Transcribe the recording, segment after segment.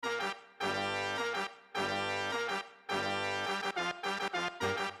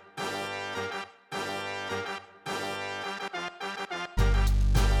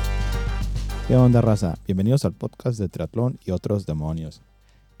¿Qué onda, raza? Bienvenidos al podcast de triatlón y otros demonios.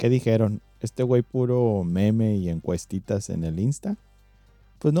 ¿Qué dijeron? ¿Este güey puro meme y encuestitas en el Insta?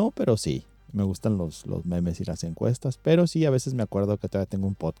 Pues no, pero sí. Me gustan los memes y las encuestas, pero sí, a veces me acuerdo que todavía tengo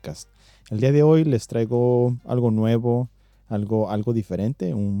un podcast. El día de hoy les traigo algo nuevo, algo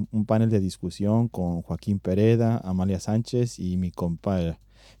diferente, un panel de discusión con Joaquín Pereda, Amalia Sánchez y mi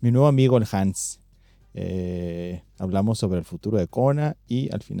nuevo amigo el Hans. Hablamos sobre el futuro de Kona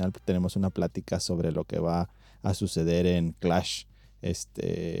y al final tenemos una plática sobre lo que va a suceder en Clash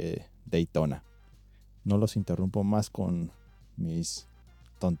Daytona. No los interrumpo más con mis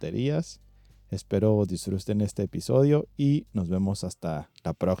tonterías. Espero disfruten este episodio y nos vemos hasta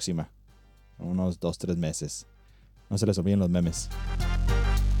la próxima. Unos 2-3 meses. No se les olviden los memes.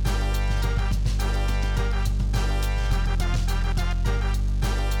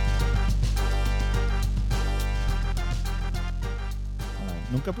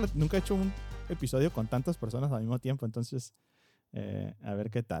 Nunca he hecho un episodio con tantas personas al mismo tiempo, entonces a ver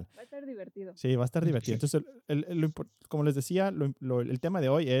qué tal. Va a estar divertido. Sí, va a estar divertido. Entonces, como les decía, el tema de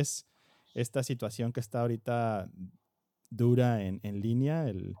hoy es esta situación que está ahorita dura en línea,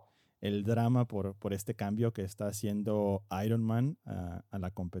 el drama por este cambio que está haciendo Ironman a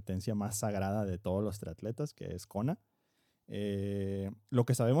la competencia más sagrada de todos los triatletas, que es Kona. Lo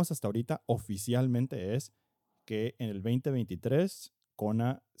que sabemos hasta ahorita oficialmente es que en el 2023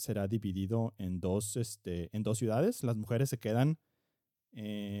 Kona será dividido en dos ciudades. Las mujeres se quedan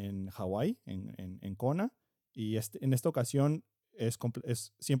en Hawái, en Kona, y en esta ocasión es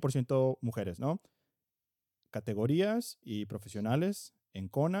 100% mujeres, ¿no? Categorías y profesionales en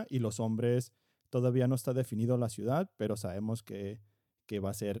Kona, y los hombres todavía no está definido la ciudad, pero sabemos que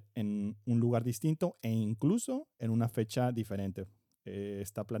va a ser en un lugar distinto e incluso en una fecha diferente.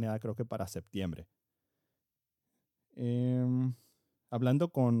 Está planeada creo que para septiembre. Hablando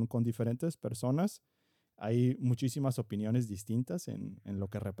con diferentes personas, hay muchísimas opiniones distintas en lo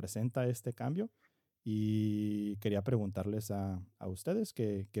que representa este cambio y quería preguntarles a ustedes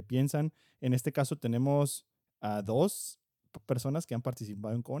qué piensan. En este caso tenemos a dos personas que han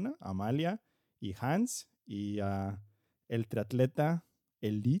participado en Kona, Amalia y Hans, y a el triatleta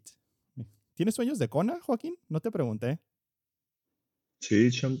Elite. ¿Tienes sueños de Kona, Joaquín? No te pregunté.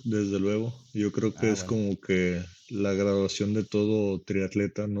 Sí, champ, desde luego. Yo creo que es Bueno. como que la graduación de todo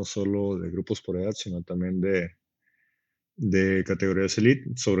triatleta, no solo de grupos por edad, sino también de categorías elite,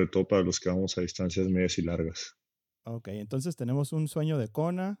 sobre todo para los que vamos a distancias medias y largas. Ok, entonces tenemos un sueño de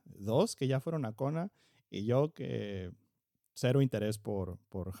Kona, dos que ya fueron a Kona, y yo que cero interés por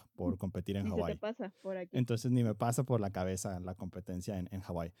competir en Ni se te Hawái. pasa por aquí. Entonces ni me pasa por la cabeza la competencia en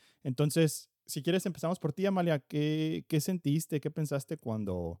Hawái. Entonces, si quieres empezamos por ti, Amalia. ¿Qué sentiste, qué pensaste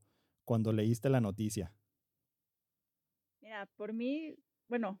cuando leíste la noticia? Mira, por mí,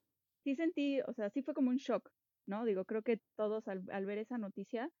 bueno, sí sentí, o sea, sí fue como un shock, ¿no? Digo, creo que todos al ver esa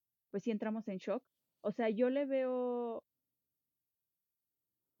noticia, pues sí entramos en shock. O sea, yo le veo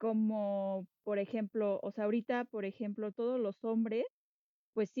como, por ejemplo, o sea, ahorita, por ejemplo, todos los hombres,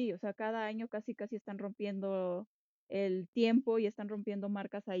 pues sí, o sea, cada año casi casi están rompiendo el tiempo y están rompiendo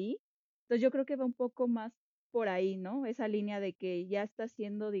marcas ahí. Entonces yo creo que va un poco más por ahí, ¿no? Esa línea de que ya está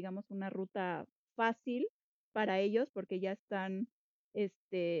siendo, digamos, una ruta fácil para ellos porque ya están, o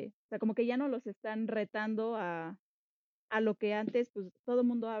sea, como que ya no los están retando a lo que antes, pues todo el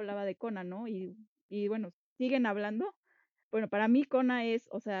mundo hablaba de Kona, ¿no? Y bueno, siguen hablando. Bueno, para mí Kona es,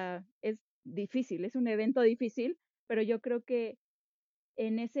 o sea, es difícil, es un evento difícil, pero yo creo que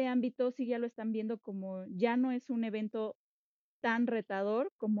en ese ámbito sí ya lo están viendo como ya no es un evento tan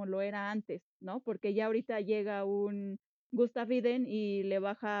retador como lo era antes, ¿no? Porque ya ahorita llega un Gustav Iden y le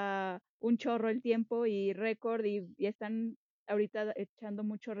baja un chorro el tiempo y récord y están ahorita echando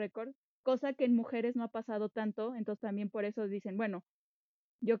mucho récord, cosa que en mujeres no ha pasado tanto, entonces también por eso dicen, bueno,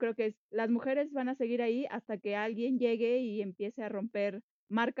 yo creo que las mujeres van a seguir ahí hasta que alguien llegue y empiece a romper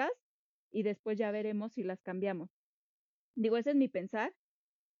marcas y después ya veremos si las cambiamos. Digo, ese es mi pensar,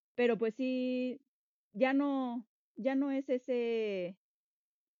 pero pues sí, ya no, ya no es ese,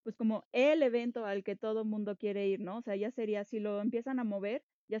 pues como el evento al que todo mundo quiere ir, ¿no? O sea, ya sería, si lo empiezan a mover,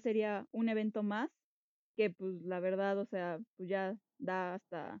 ya sería un evento más que pues la verdad, o sea, pues ya da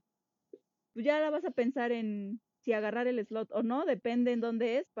hasta, pues ya la vas a pensar en si agarrar el slot o no, depende en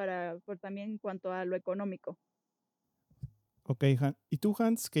dónde es para, por también en cuanto a lo económico. Ok, y tú,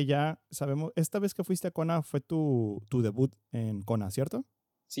 Hans, que ya sabemos, esta vez que fuiste a Kona fue tu debut en Kona, ¿cierto?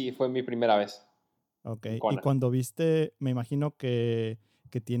 Sí, fue mi primera vez Ok, en y Kona. cuando viste, me imagino que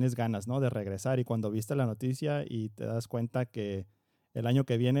tienes ganas, ¿no? De regresar, y cuando viste la noticia y te das cuenta que el año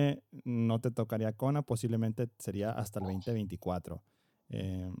que viene no te tocaría Kona, posiblemente sería hasta el 2024.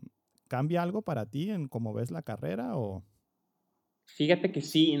 Eh, ¿Cambia algo para ti en cómo ves la carrera o...? Fíjate que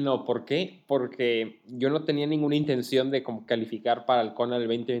sí y no, ¿por qué? Porque yo no tenía ninguna intención de como calificar para el Kona del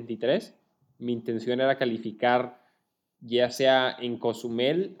 2023. Mi intención era calificar ya sea en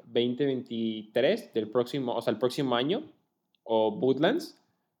Cozumel 2023 del próximo, o sea, el próximo año, o Woodlands,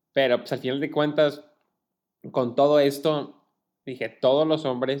 pero pues al final de cuentas, con todo esto, dije, todos los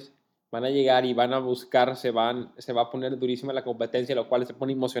hombres van a llegar y van a buscar, se va a poner durísima la competencia, lo cual se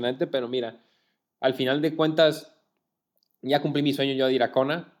pone emocionante, pero mira, al final de cuentas, ya cumplí mi sueño yo de ir a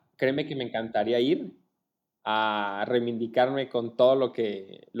Kona. Créeme que me encantaría ir a reivindicarme con todo lo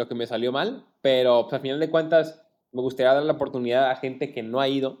que me salió mal, pero pues, al final de cuentas me gustaría dar la oportunidad a gente que no ha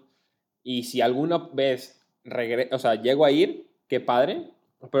ido y si alguna vez o sea, llego a ir, qué padre,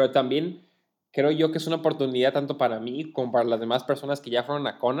 pero también creo yo que es una oportunidad tanto para mí como para las demás personas que ya fueron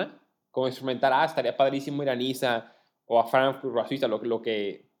a Kona, como experimentar, estaría padrísimo ir a Niza o a Frankfurt o a Suiza,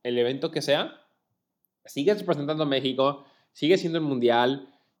 el evento que sea, sigues representando a México, sigue siendo el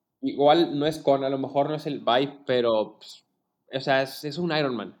mundial. Igual no es con, a lo mejor no es el vibe, pero, pues, o sea, es un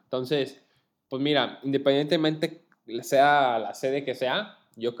Ironman. Entonces, pues mira, independientemente sea la sede que sea,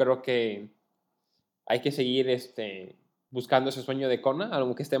 yo creo que hay que seguir buscando ese sueño de Kona,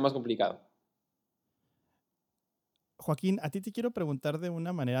 aunque esté más complicado. Joaquín, a ti te quiero preguntar de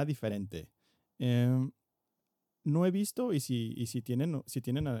una manera diferente. Em, no he visto, y si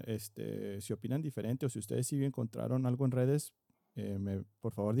opinan diferente o si ustedes sí encontraron algo en redes,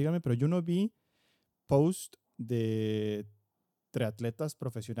 por favor díganme, pero yo no vi post de triatletas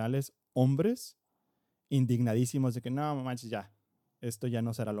profesionales hombres indignadísimos de que no manches ya, esto ya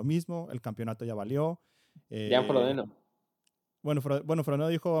no será lo mismo, el campeonato ya valió. Ya Eh, Frodeno. Fernando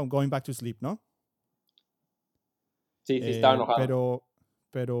dijo I'm going back to sleep, ¿no? Sí, sí, estaba Eh, enojado. pero,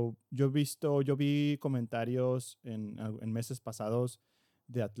 pero yo vi comentarios en meses pasados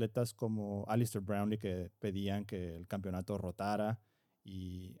de atletas como Alistair Brownlee que pedían que el campeonato rotara.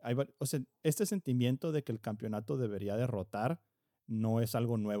 Y o sea, este sentimiento de que el campeonato debería de rotar no es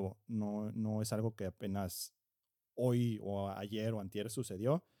algo nuevo, no es algo que apenas hoy o ayer o antier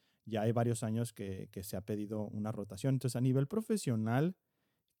sucedió. Ya hay varios años que se ha pedido una rotación. Entonces, a nivel profesional,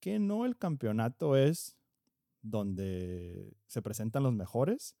 que no el campeonato es donde se presentan los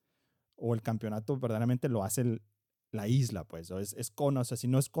mejores o el campeonato verdaderamente lo hace la isla, pues, o es Kona, o sea, si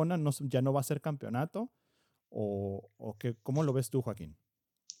no es Kona, no, ya no va a ser campeonato, o que, ¿cómo lo ves tú, Joaquín?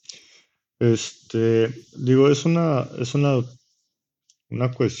 Digo,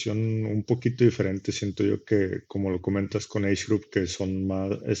 una cuestión un poquito diferente, siento yo que, como lo comentas con Age Group, que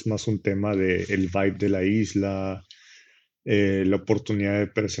es más un tema de el vibe de la isla, la oportunidad de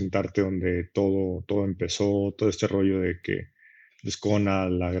presentarte donde todo empezó, todo este rollo de que es Kona,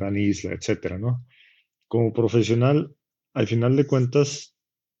 la gran isla, etcétera, ¿no? Como profesional, al final de cuentas,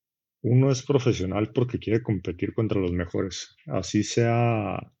 uno es profesional porque quiere competir contra los mejores, así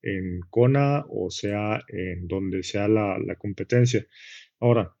sea en Kona o sea en donde sea la competencia.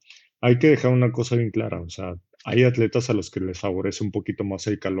 Ahora, hay que dejar una cosa bien clara, o sea, hay atletas a los que les favorece un poquito más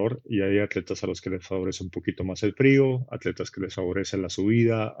el calor y hay atletas a los que les favorece un poquito más el frío, atletas que les favorece la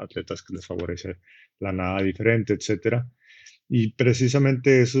subida, atletas que les favorece la nada diferente, etcétera. Y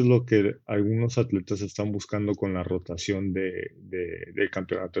precisamente eso es lo que algunos atletas están buscando con la rotación del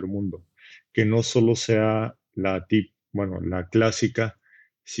Campeonato del Mundo. Que no solo sea la clásica,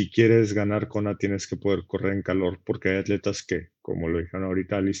 si quieres ganar Kona tienes que poder correr en calor, porque hay atletas que, como lo dijeron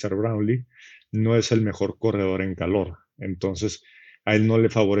ahorita Alistair Brownlee, no es el mejor corredor en calor. Entonces, a él no le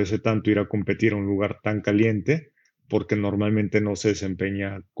favorece tanto ir a competir a un lugar tan caliente, porque normalmente no se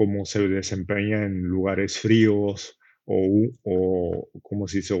desempeña como se desempeña en lugares fríos como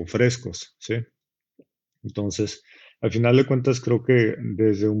se dice, o frescos, ¿sí? Entonces, al final de cuentas, creo que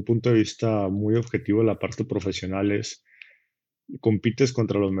desde un punto de vista muy objetivo, la parte profesional es, compites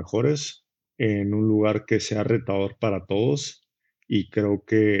contra los mejores en un lugar que sea retador para todos y creo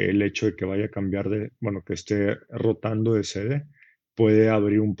que el hecho de que vaya a cambiar que esté rotando de sede, puede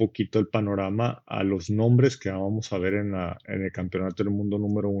abrir un poquito el panorama a los nombres que vamos a ver en el Campeonato del Mundo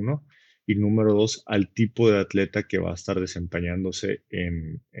número uno y número dos, al tipo de atleta que va a estar desempeñándose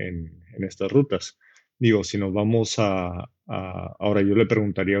en estas rutas. Digo, si nos vamos ahora yo le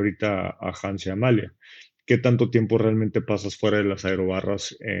preguntaría ahorita a Hans y a Amalia, ¿qué tanto tiempo realmente pasas fuera de las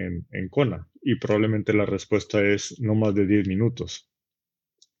aerobarras en Kona? Y probablemente la respuesta es no más de 10 minutos.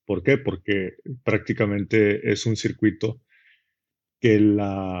 ¿Por qué? Porque prácticamente es un circuito que,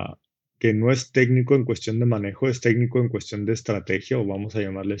 que no es técnico en cuestión de manejo, es técnico en cuestión de estrategia, o vamos a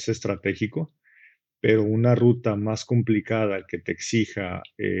llamarles estratégico, pero una ruta más complicada que te exija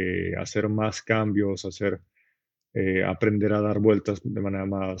hacer más cambios, hacer aprender a dar vueltas de manera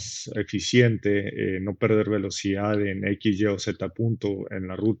más eficiente, no perder velocidad en X, Y o Z punto en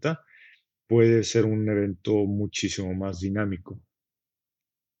la ruta, puede ser un evento muchísimo más dinámico.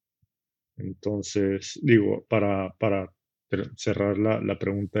 Entonces, digo, para cerrar la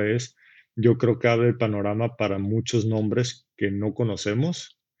pregunta es, yo creo que abre el panorama para muchos nombres que no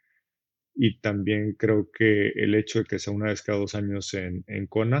conocemos y también creo que el hecho de que sea una vez cada 2 años en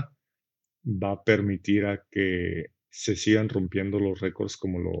Kona va a permitir a que se sigan rompiendo los récords,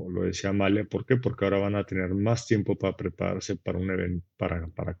 como lo decía Amalia. ¿Por qué? Porque ahora van a tener más tiempo para prepararse para un evento,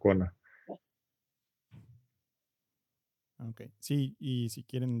 para Kona. Ok, sí, y si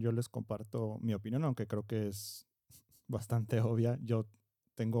quieren yo les comparto mi opinión, aunque creo que es bastante obvia. Yo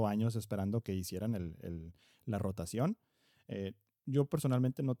tengo años esperando que hicieran la rotación. Eh, yo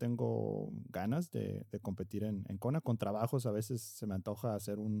personalmente no tengo ganas de competir en Kona. Con trabajos a veces se me antoja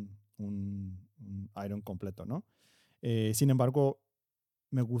hacer un Iron completo, ¿no? Sin embargo,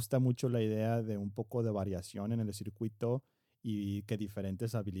 me gusta mucho la idea de un poco de variación en el circuito y que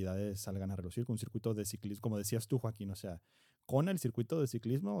diferentes habilidades salgan a relucir con un circuito de ciclismo, como decías tú, Joaquín, o sea, con el circuito de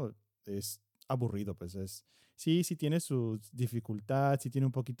ciclismo es aburrido, pues es, sí, sí tiene su dificultad, sí tiene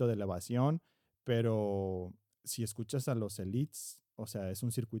un poquito de elevación, pero si escuchas a los elites, o sea, es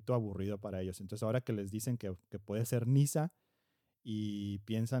un circuito aburrido para ellos. Entonces ahora que les dicen que puede ser Niza, y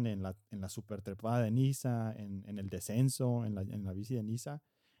piensan en la super trepada de Niza, en el descenso, en la bici de Niza.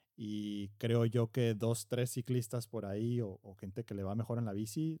 Y creo yo que dos, tres ciclistas por ahí o gente que le va mejor en la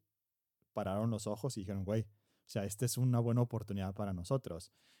bici pararon los ojos y dijeron, güey, o sea, esta es una buena oportunidad para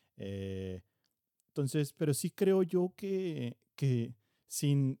nosotros. Eh, entonces, pero sí creo yo que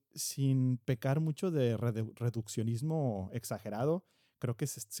sin pecar mucho de reduccionismo exagerado, creo que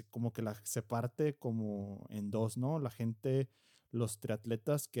como que se parte como en dos, ¿no? La gente, los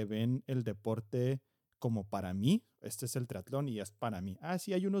triatletas que ven el deporte como para mí, este es el triatlón y es para mí. Ah,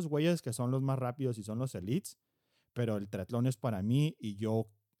 sí, hay unos güeyes que son los más rápidos y son los elites, pero el triatlón es para mí y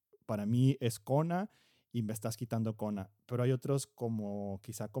para mí es Kona y me estás quitando Kona. Pero hay otros como,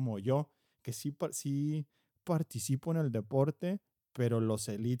 quizá como yo, que sí participo en el deporte, pero los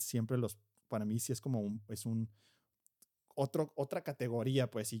elites siempre para mí sí es como otra categoría,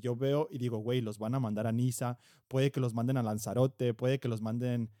 pues, y yo veo y digo, güey, los van a mandar a Niza, puede que los manden a Lanzarote, puede que los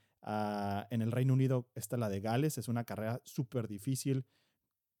manden en el Reino Unido, esta la de Gales, es una carrera súper difícil,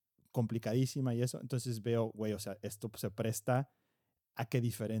 complicadísima y eso, entonces veo, güey, o sea, esto se presta a que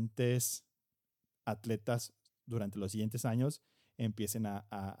diferentes atletas durante los siguientes años empiecen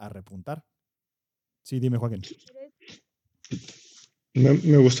a repuntar. Sí, dime, Joaquín. ¿Quieres?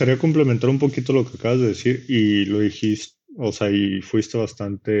 Me gustaría complementar un poquito lo que acabas de decir y lo dijiste, o sea, y fuiste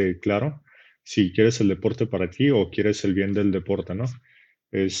bastante claro. Si quieres el deporte para ti o quieres el bien del deporte, ¿no?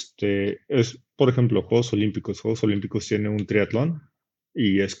 Por ejemplo, Juegos Olímpicos. Juegos Olímpicos tiene un triatlón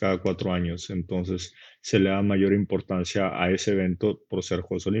y es cada 4 años, entonces se le da mayor importancia a ese evento por ser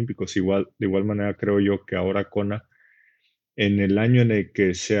Juegos Olímpicos. De igual manera creo yo que ahora Kona en el año en el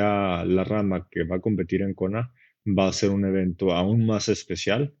que sea la rama que va a competir en Kona, va a ser un evento aún más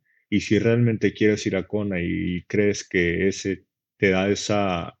especial. Y si realmente quieres ir a Kona y crees que ese te da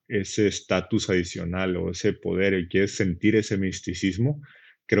ese estatus adicional o ese poder y quieres sentir ese misticismo,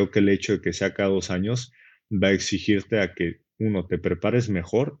 creo que el hecho de que sea cada 2 años va a exigirte a que, uno, te prepares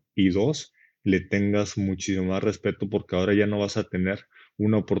mejor y dos, le tengas muchísimo más respeto porque ahora ya no vas a tener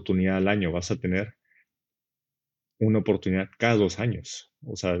una oportunidad al año, vas a tener una oportunidad cada 2 años.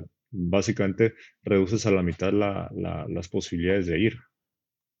 O sea, básicamente reduces a la mitad las posibilidades de ir.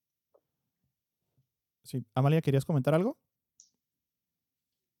 Sí, Amalia, ¿querías comentar algo?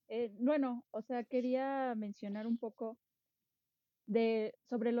 Bueno, o sea, quería mencionar un poco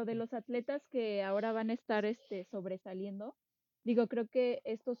sobre lo de los atletas que ahora van a estar sobresaliendo. Digo, creo que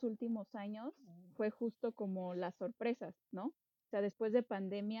estos últimos años fue justo como las sorpresas, ¿no? O sea, después de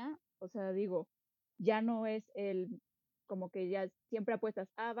pandemia, o sea, digo, ya no es como que ya siempre apuestas,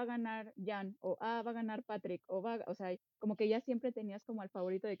 va a ganar Jan, o va a ganar Patrick, o sea, como que ya siempre tenías como al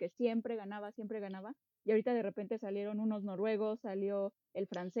favorito de que siempre ganaba, y ahorita de repente salieron unos noruegos, salió el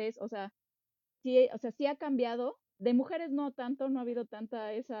francés, o sea, sí ha cambiado. De mujeres no tanto, no ha habido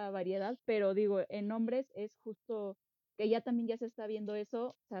tanta esa variedad, pero digo, en hombres es justo que ya también ya se está viendo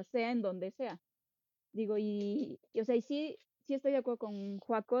eso, o sea, sea en donde sea. Digo, o sea, y sí estoy de acuerdo con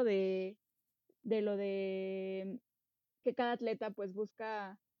Joaco de lo de que cada atleta pues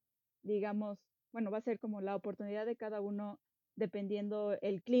busca, digamos, bueno, va a ser como la oportunidad de cada uno dependiendo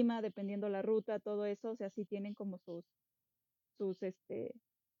el clima, dependiendo la ruta, todo eso, o sea, sí tienen como sus,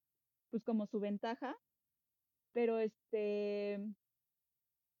 pues como su ventaja, pero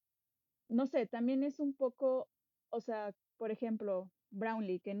no sé, también es un poco, o sea, por ejemplo,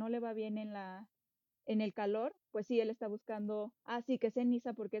 Brownlee, que no le va bien en el calor, pues sí, él está buscando, sí, que sea en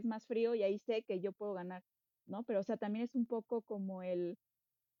Niza porque es más frío y ahí sé que yo puedo ganar, ¿no? Pero, o sea, también es un poco como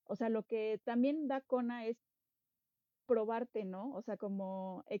o sea, lo que también da Kona es probarte, ¿no? O sea,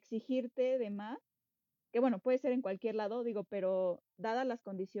 como exigirte de más, que bueno, puede ser en cualquier lado, digo, pero dadas las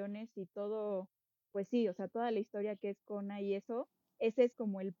condiciones y todo, pues sí, o sea, toda la historia que es Kona y eso, ese es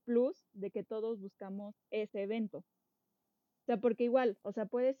como el plus de que todos buscamos ese evento. O sea, porque igual, o sea,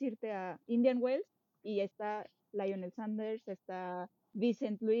 puedes irte a Indian Wells y está Lionel Sanders, está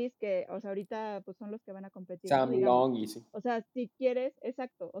Vincent Luis, que, o sea, ahorita pues son los que van a competir, ¿no? Sam Digamos. Long y sí. O sea, si quieres,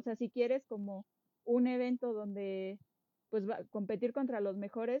 exacto, o sea, si quieres como un evento donde pues competir contra los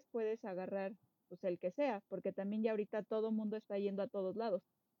mejores, puedes agarrar pues el que sea, porque también ya ahorita todo mundo está yendo a todos lados.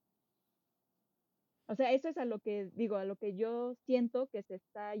 O sea, eso es a lo que digo, a lo que yo siento que se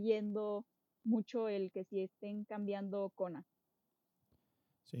está yendo mucho el que si estén cambiando Kona.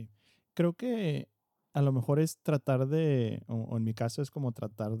 Sí. Creo que a lo mejor es tratar de, o en mi caso es como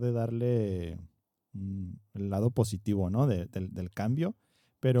tratar de darle el lado positivo, ¿no? Del cambio,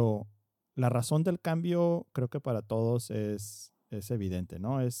 pero la razón del cambio creo que para todos es evidente,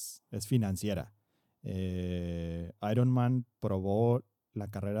 ¿no? Es financiera. Ironman probó la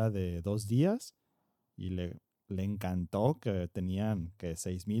carrera de 2 días y le encantó que tenían que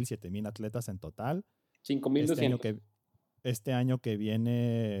 6,000, 7,000 atletas en total. Este año 5,200. que, este año que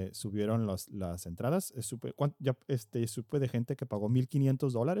viene subieron las entradas. Supe de gente que pagó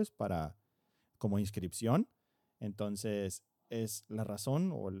 $1,500 como inscripción. Entonces, es la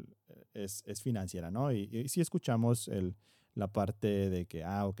razón es financiera, ¿no? Y sí escuchamos la parte de que,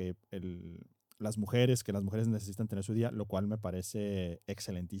 ok, que las mujeres necesitan tener su día, lo cual me parece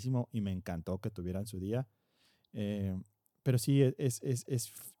excelentísimo y me encantó que tuvieran su día. Eh, pero sí,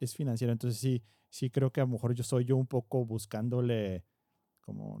 es financiero. Entonces sí creo que a lo mejor soy yo un poco buscándole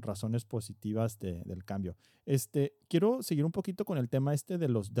como razones positivas del cambio. Quiero seguir un poquito con el tema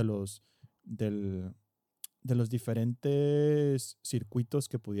del, de los diferentes circuitos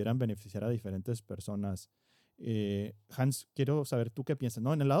que pudieran beneficiar a diferentes personas. Hans, quiero saber tú qué piensas,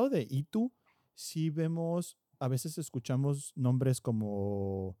 ¿no? En el lado de Itu, sí vemos, a veces escuchamos nombres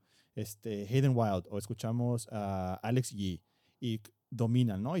como Hayden Wild o escuchamos a Alex Yee y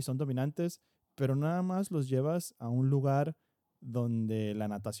dominan, ¿no? Y son dominantes, pero nada más los llevas a un lugar donde la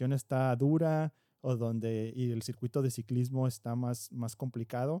natación está dura y el circuito de ciclismo está más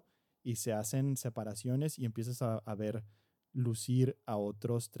complicado y se hacen separaciones y empiezas a ver lucir a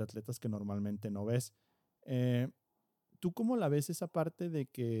otros triatletas que normalmente no ves. Eh, ¿Tú cómo la ves esa parte de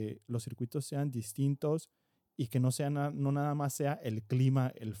que los circuitos sean distintos y que no nada más sea el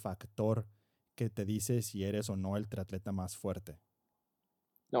clima el factor que te dice si eres o no el triatleta más fuerte?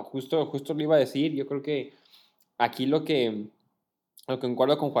 No, justo lo iba a decir. Yo creo que aquí lo que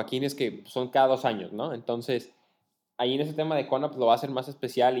concuerdo con Joaquín es que son cada 2 años, ¿no? Entonces, ahí en ese tema de Kona, pues lo va a hacer más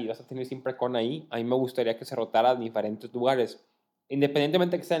especial y vas a tener siempre Kona ahí. A mí me gustaría que se rotara en diferentes lugares.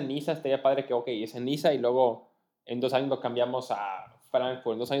 Independientemente que sea en Niza, estaría padre que, ok, es en Niza y luego en 2 años lo cambiamos a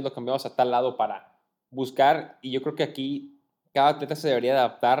Frankfurt, en 2 años lo cambiamos a tal lado para buscar. Y yo creo que aquí cada atleta se debería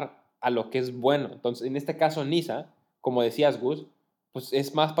adaptar a lo que es bueno. Entonces, en este caso, Niza, como decías, Gus, pues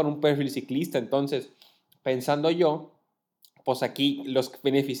es más para un perfil ciclista. Entonces, pensando yo, pues aquí los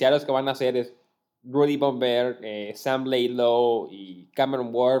beneficiarios que van a ser es Rudy Bomber, Sam Laidlow y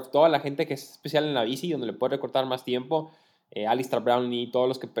Cameron Worth, toda la gente que es especial en la bici, donde le puede recortar más tiempo, Alistair Brownlee, todos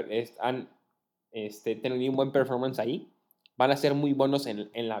los que han tenido un buen performance ahí, van a ser muy buenos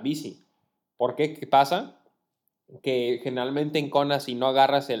en la bici. ¿Por qué? ¿Qué pasa? Que generalmente en Kona, si no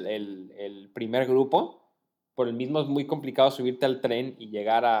agarras el primer grupo, por el mismo es muy complicado subirte al tren y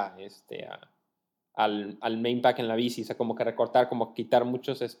llegar al main pack en la bici, o sea, como que recortar, como quitar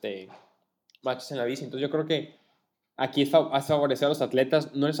muchos matches en la bici. Entonces yo creo que aquí es favorecer a los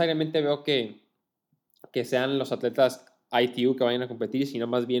atletas. No necesariamente veo que sean los atletas ITU que vayan a competir, sino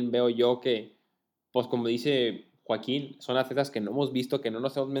más bien veo yo que, pues como dice Joaquín, son atletas que no hemos visto, que no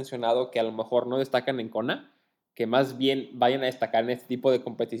nos hemos mencionado, que a lo mejor no destacan en Kona, que más bien vayan a destacar en este tipo de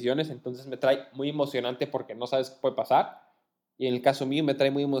competiciones. Entonces me trae muy emocionante porque no sabes qué puede pasar. Y en el caso mío me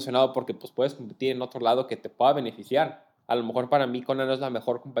trae muy emocionado porque pues puedes competir en otro lado que te pueda beneficiar. A lo mejor para mí Kona no es la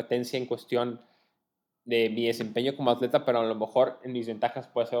mejor competencia en cuestión de mi desempeño como atleta, pero a lo mejor en mis ventajas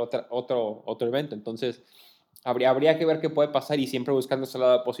puede ser otro evento. Entonces, habría que ver qué puede pasar y siempre buscando ese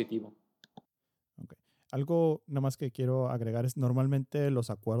lado positivo. Okay. Algo nada más que quiero agregar es normalmente los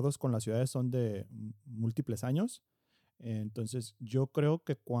acuerdos con las ciudades son de múltiples años. Entonces, yo creo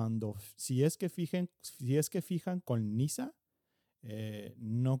que si es que fijan con Niza,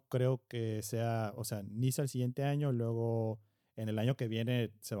 No creo que sea, o sea, Niza el siguiente año, luego en el año que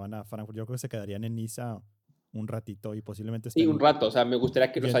viene se van a Frankfurt. Yo creo que se quedarían en Niza un ratito y posiblemente Sí, un estén rato, o sea, me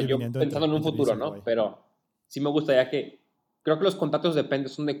gustaría que, o sea, yendo y yo viniendo pensando en un entre futuro, Niza y ¿no? Hawaii. Pero sí me gustaría que, creo que los contratos dependen,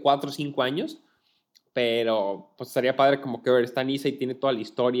 son de 4 o 5 años, pero pues estaría padre como que ver, está Nisa y tiene toda la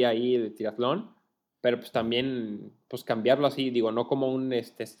historia ahí de triatlón, pero pues también pues cambiarlo así, digo, no como un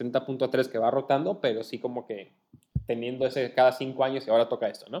 70.3 que va rotando, pero sí como que teniendo ese cada 5 años y ahora toca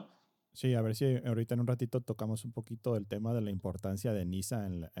esto, ¿no? Sí, a ver si ahorita en un ratito tocamos un poquito del tema de la importancia de Niza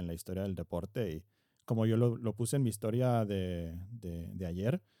en la historia del deporte. Y como yo lo puse en mi historia de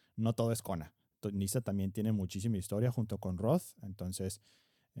ayer, no todo es Kona. Niza también tiene muchísima historia junto con Roth. Entonces,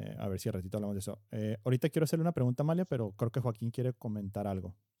 a ver si al ratito hablamos de eso. Ahorita quiero hacerle una pregunta, Amalia, pero creo que Joaquín quiere comentar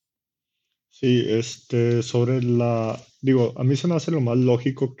algo. Sí, sobre digo, a mí se me hace lo más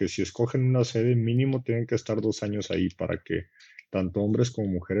lógico que si escogen una sede, mínimo tienen que estar 2 años ahí para que tanto hombres como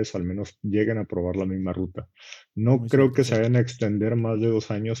mujeres al menos lleguen a probar la misma ruta. No Muy creo cierto, que se sí. vayan a extender más de 2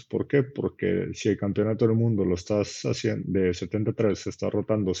 años. ¿Por qué? Porque si el campeonato del mundo lo estás haciendo de 73, se está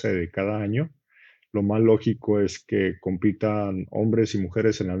rotando sede cada año, lo más lógico es que compitan hombres y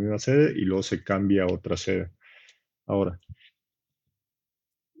mujeres en la misma sede y luego se cambia a otra sede. Ahora,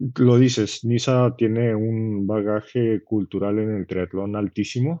 lo dices, Nisa tiene un bagaje cultural en el triatlón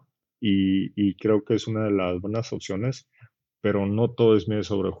altísimo y creo que es una de las buenas opciones, pero no todo es miel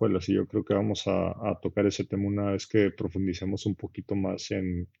sobre hojuelas y yo creo que vamos a tocar ese tema una vez que profundicemos un poquito más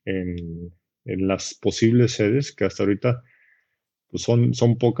en las posibles sedes, que hasta ahorita pues,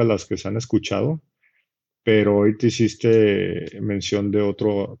 son pocas las que se han escuchado, pero hoy te hiciste mención de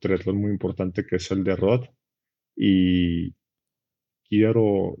otro triatlón muy importante que es el de Rod y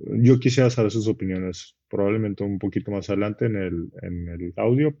yo quisiera saber sus opiniones, probablemente un poquito más adelante en el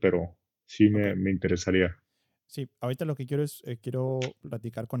audio, pero sí Ok. me interesaría. Sí, ahorita lo que quiero es, quiero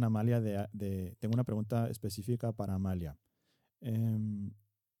platicar con Amalia tengo una pregunta específica para Amalia. Em,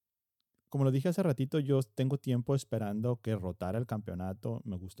 Como lo dije hace ratito, yo tengo tiempo esperando que rotara el campeonato.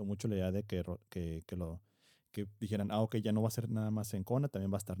 Me gustó mucho la idea de que dijeran, ok, ya no va a ser nada más en Kona, también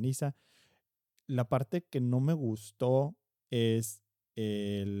va a estar Niza. La parte que no me gustó es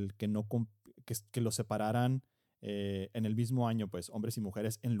el que no que lo separaran en el mismo año, pues hombres y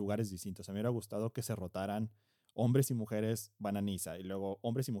mujeres en lugares distintos. A mí me hubiera gustado que se rotaran hombres y mujeres van a Niza y luego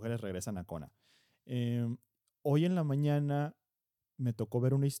hombres y mujeres regresan a Kona. Em, Hoy en la mañana me tocó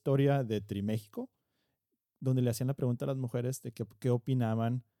ver una historia de Triméxico donde le hacían la pregunta a las mujeres de qué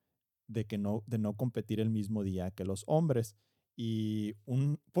opinaban de no competir el mismo día que los hombres. Y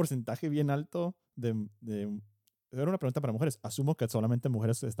un porcentaje bien alto era una pregunta para mujeres. Asumo que solamente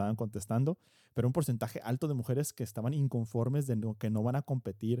mujeres estaban contestando, pero un porcentaje alto de mujeres que estaban inconformes que no van a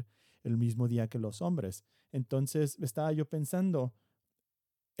competir el mismo día que los hombres. Entonces estaba yo pensando,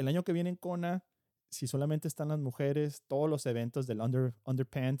 el año que viene en Kona, si solamente están las mujeres, todos los eventos del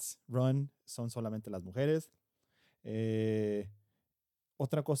Underpants Run son solamente las mujeres. Eh,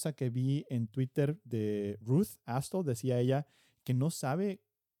 Otra cosa que vi en Twitter de Ruth Astle, decía ella que no sabe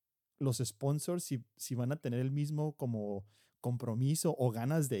los sponsors si van a tener el mismo como compromiso o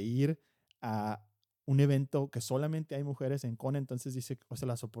ganas de ir a un evento que solamente hay mujeres en Kona. Entonces dice, o sea,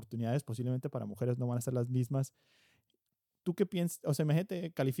 las oportunidades posiblemente para mujeres no van a ser las mismas. ¿Tú qué piensas? O sea,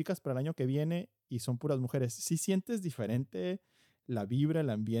 imagínate, calificas para el año que viene y son puras mujeres. ¿Sí sientes diferente la vibra,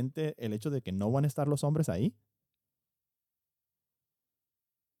 el ambiente, el hecho de que no van a estar los hombres ahí?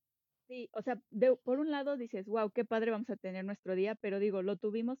 Sí, o sea, por un lado dices, wow, qué padre vamos a tener nuestro día, pero digo, lo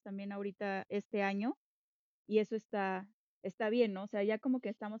tuvimos también ahorita este año y eso está bien, ¿no? O sea, ya como que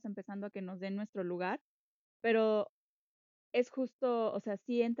estamos empezando a que nos den nuestro lugar, pero es justo, o sea,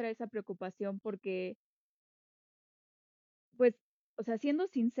 sí entra esa preocupación porque, pues, o sea, siendo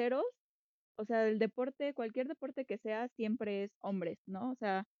sinceros, o sea, el deporte, cualquier deporte que sea, siempre es hombres, ¿no? O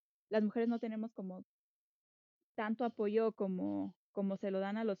sea, las mujeres no tenemos como tanto apoyo como se lo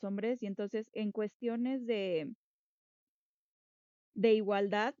dan a los hombres y entonces en cuestiones de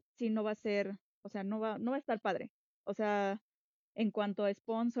igualdad, sí no va a ser, o sea, no va a estar padre. O sea, en cuanto a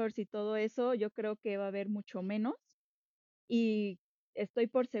sponsors y todo eso, yo creo que va a haber mucho menos y estoy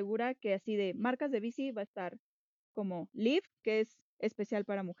por segura que así de marcas de bici va a estar como Lift, que es especial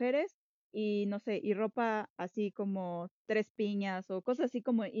para mujeres, y no sé, y ropa así como Tres Piñas o cosas así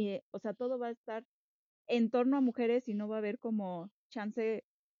como, o sea, todo va a estar en torno a mujeres y no va a haber como chance,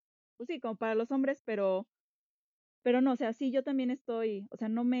 pues sí, como para los hombres, pero no, o sea, sí, yo también estoy, o sea,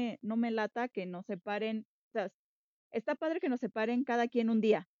 no me lata que nos separen, o sea, está padre que nos separen cada quien un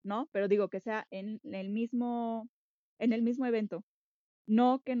día, ¿no? Pero digo que sea en el mismo evento,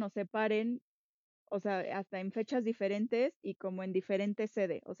 no que nos separen, o sea, hasta en fechas diferentes y como en diferentes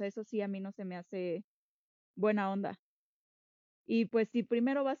sedes. O sea, eso sí a mí no se me hace buena onda. Y pues si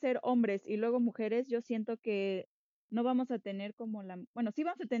primero va a ser hombres y luego mujeres, yo siento que no vamos a tener como bueno, sí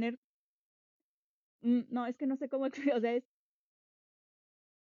vamos a tener, no, es que no sé cómo, o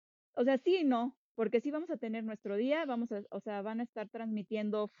sea, sí y no, porque sí vamos a tener nuestro día, o sea, van a estar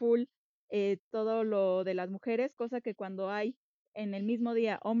transmitiendo full todo lo de las mujeres, cosa que cuando hay en el mismo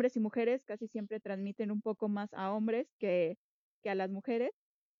día hombres y mujeres, casi siempre transmiten un poco más a hombres que a las mujeres,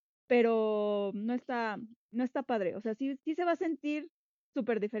 pero no está padre, o sea, sí se va a sentir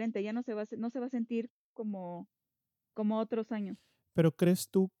súper diferente, ya no se va a sentir como otros años. Pero ¿crees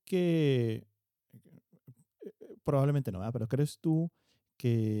tú que, probablemente no, ¿verdad? Pero ¿crees tú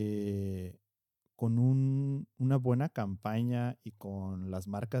que con una buena campaña y con las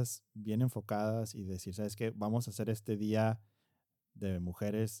marcas bien enfocadas y decir, ¿sabes qué? Vamos a hacer este día de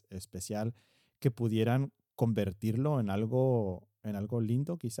mujeres especial, que pudieran convertirlo en algo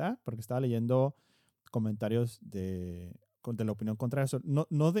lindo quizá? Porque estaba leyendo comentarios de la opinión contraria,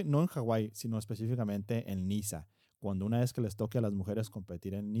 no en Hawái, sino específicamente en Niza. Cuando una vez que les toque a las mujeres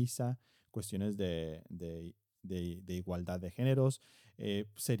competir en Niza, cuestiones de igualdad de géneros,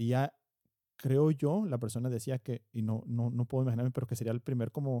 sería, creo yo, la persona decía que, y no puedo imaginarme, pero que sería el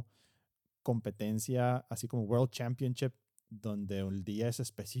primer como competencia, así como World Championship, donde el día es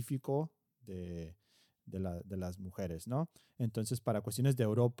específico de las mujeres, ¿no? Entonces, para cuestiones de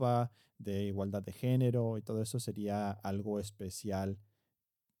Europa, de igualdad de género y todo eso, sería algo especial.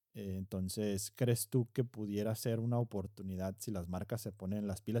 Entonces, ¿crees tú que pudiera ser una oportunidad si las marcas se ponen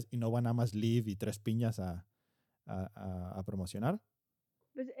las pilas y no van a más Live y tres piñas a promocionar?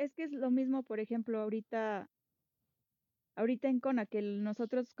 Pues es que es lo mismo, por ejemplo, ahorita en Kona, que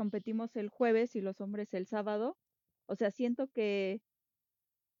nosotros competimos el jueves y los hombres el sábado. O sea, siento que,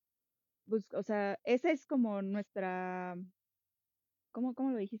 pues, o sea, esa es como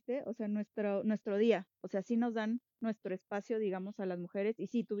 ¿cómo lo dijiste? O sea, nuestro día. O sea, sí nos dan nuestro espacio, digamos, a las mujeres. Y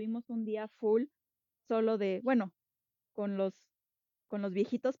sí, tuvimos un día full solo bueno, con los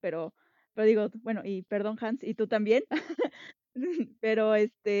viejitos, pero digo, bueno, y perdón, Hans, y tú también. Pero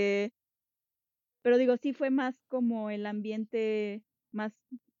pero digo, sí fue más como el ambiente más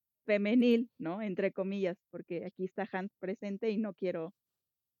femenil, ¿no? Entre comillas, porque aquí está Hans presente y no quiero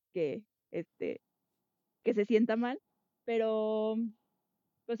que, este, que se sienta mal, pero,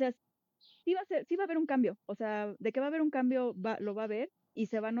 o sea, sí va a haber un cambio, o sea, de que va a haber un cambio, lo va a haber y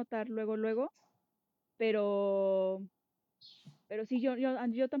se va a notar luego, luego, pero, pero sí,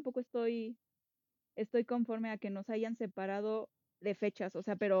 yo tampoco estoy conforme a que nos hayan separado de fechas, o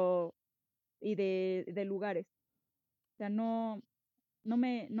sea, y de lugares, o sea, no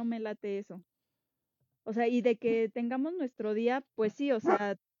me late eso. O sea, y de que tengamos nuestro día, pues sí, o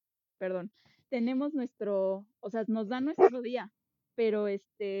sea, perdón, tenemos o sea, nos dan nuestro día, pero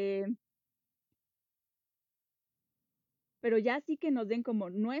pero ya sí que nos den como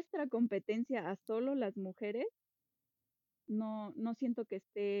nuestra competencia a solo las mujeres, no siento que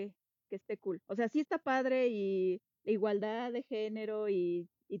esté cool. O sea, sí está padre y la igualdad de género y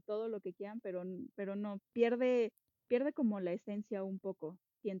todo lo que quieran, pero no, pierde como la esencia un poco,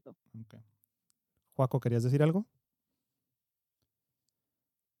 siento. Okay. Joaco, ¿querías decir algo?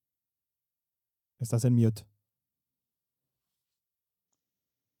 Estás en mute.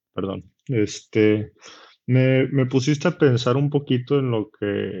 Perdón. Me pusiste a pensar un poquito en lo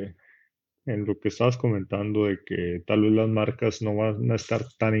que estabas comentando de que tal vez las marcas no van a estar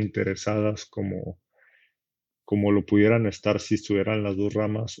tan interesadas como lo pudieran estar si estuvieran las dos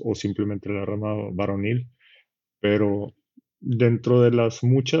ramas o simplemente la rama varonil. Pero dentro de las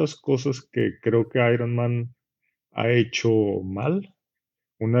muchas cosas que creo que Iron Man ha hecho mal,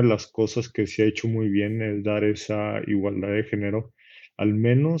 una de las cosas que se ha hecho muy bien es dar esa igualdad de género, al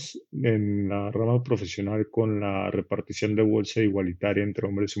menos en la rama profesional con la repartición de bolsa igualitaria entre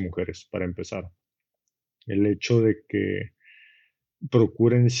hombres y mujeres, para empezar. El hecho de que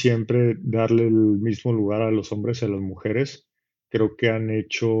procuren siempre darle el mismo lugar a los hombres y a las mujeres. Creo que han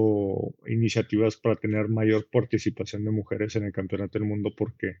hecho iniciativas para tener mayor participación de mujeres en el Campeonato del Mundo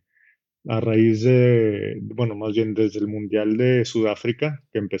porque a raíz bueno, más bien desde el Mundial de Sudáfrica,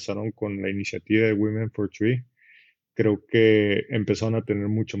 que empezaron con la iniciativa de Women for Three, creo que empezaron a tener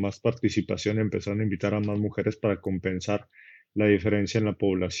mucho más participación, empezaron a invitar a más mujeres para compensar la diferencia en la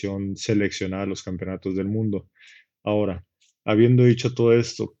población seleccionada a los campeonatos del mundo. Ahora, habiendo dicho todo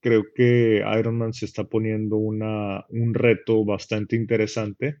esto, creo que Ironman se está poniendo un reto bastante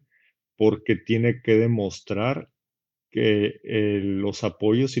interesante porque tiene que demostrar que los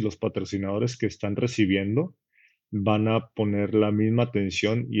apoyos y los patrocinadores que están recibiendo van a poner la misma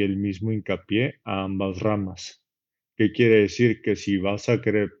atención y el mismo hincapié a ambas ramas. ¿Qué quiere decir? Que si vas a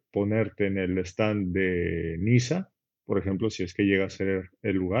querer ponerte en el stand de Niza, por ejemplo, si es que llega a ser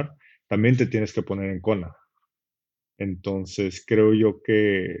el lugar, también te tienes que poner en Kona. Entonces, creo yo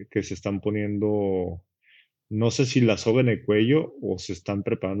que se están poniendo, no sé si la soga en el cuello o se están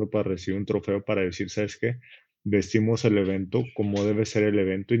preparando para recibir un trofeo para decir, ¿sabes qué? Vestimos el evento como debe ser el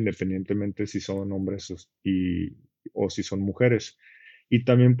evento, independientemente si son hombres o si son mujeres. Y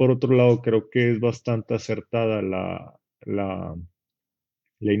también, por otro lado, creo que es bastante acertada la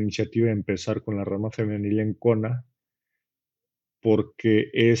iniciativa de empezar con la rama femenil en Kona,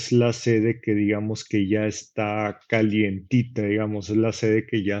 porque es la sede que digamos que ya está calientita, digamos, es la sede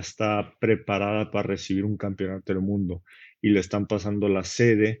que ya está preparada para recibir un campeonato del mundo y le están pasando la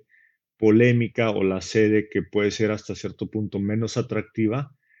sede polémica o la sede que puede ser hasta cierto punto menos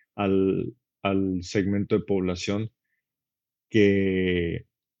atractiva al, al segmento de población que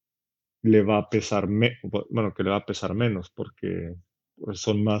le va a pesar, bueno, que le va a pesar menos porque pues,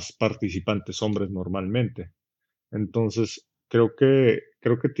 son más participantes hombres normalmente. Entonces, creo que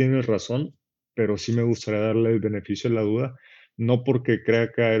tienes razón, pero sí me gustaría darle el beneficio de la duda, no porque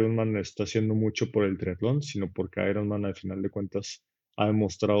crea que Ironman está haciendo mucho por el triatlón, sino porque Ironman al final de cuentas ha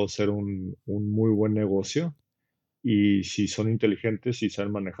demostrado ser un muy buen negocio y si son inteligentes y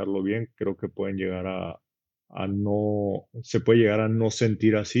saben manejarlo bien, creo que pueden llegar a no, se puede llegar a no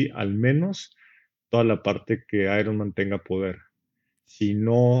sentir así, al menos toda la parte que Ironman tenga poder. Si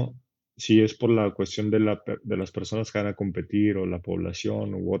no, si es por la cuestión de las personas que van a competir o la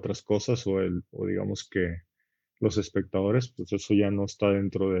población u otras cosas o digamos que los espectadores, pues eso ya no está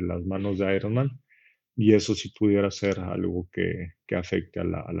dentro de las manos de Ironman y eso sí pudiera ser algo que afecte a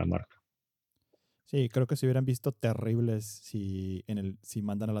la marca. Sí, creo que se hubieran visto terribles si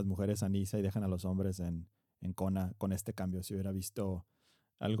mandan a las mujeres a Niza y dejan a los hombres en Kona con este cambio. Se hubiera visto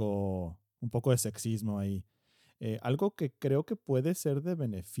algo, un poco de sexismo ahí. Algo que creo que puede ser de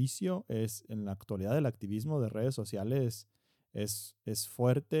beneficio es en la actualidad el activismo de redes sociales es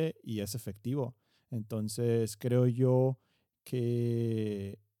fuerte y es efectivo. Entonces creo yo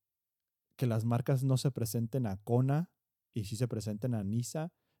que, que las marcas no se presenten a Kona y si se presenten a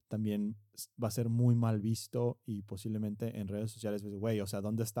Nisa, también va a ser muy mal visto y posiblemente en redes sociales, pues, güey, o sea,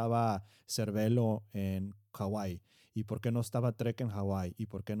 ¿dónde estaba Cervelo en Hawái? ¿Y por qué no estaba Trek en Hawái? ¿Y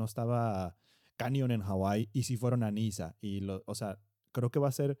por qué no estaba Canyon en Hawái? Y si fueron a Nisa. O sea, creo que va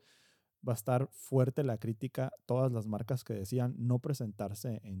a estar fuerte la crítica. Todas las marcas que decían no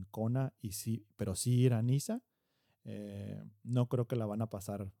presentarse en Kona y sí, pero sí ir a Nisa, no creo que la van a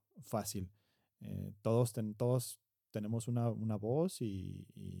pasar fácil. Todos tenemos una voz y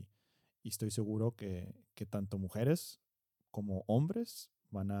estoy seguro que tanto mujeres como hombres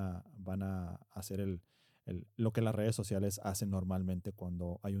van a hacer lo que las redes sociales hacen normalmente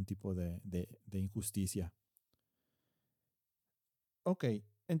cuando hay un tipo de injusticia. Ok,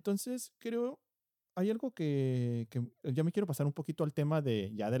 entonces creo, hay algo que ya me quiero pasar un poquito al tema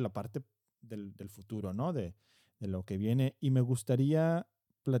ya de la parte del futuro, ¿no? De lo que viene. Y me gustaría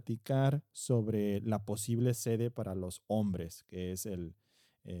platicar sobre la posible sede para los hombres, que es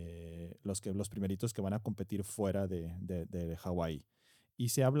los primeritos que van a competir fuera de Hawái. Y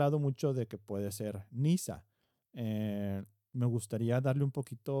se ha hablado mucho de que puede ser Niza. Eh, Me gustaría darle un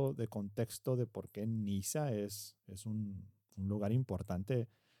poquito de contexto de por qué Niza es un lugar importante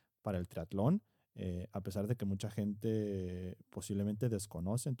para el triatlón, a pesar de que mucha gente posiblemente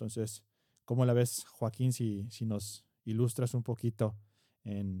desconoce. Entonces, ¿cómo la ves, Joaquín, si nos ilustras un poquito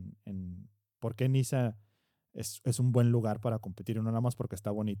en por qué Niza es un buen lugar para competir? No nada más porque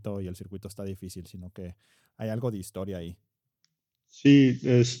está bonito y el circuito está difícil, sino que hay algo de historia ahí. Sí,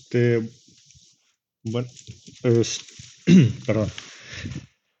 bueno, es, perdón.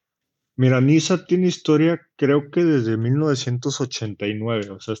 Mira, Niza tiene historia creo que desde 1989,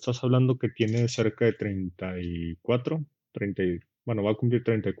 o sea, estás hablando que tiene cerca de 34, bueno, va a cumplir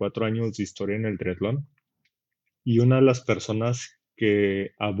 34 años de historia en el triatlón y una de las personas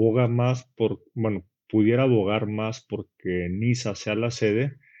que aboga más bueno, pudiera abogar más porque Niza sea la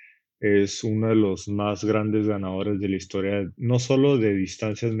sede, es uno de los más grandes ganadores de la historia, no solo de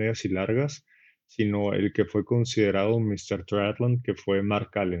distancias medias y largas, sino el que fue considerado Mr. Triathlon, que fue Mark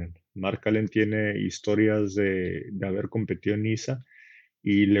Allen. Mark Allen tiene historias de haber competido en Niza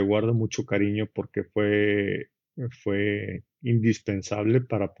y le guardo mucho cariño porque fue indispensable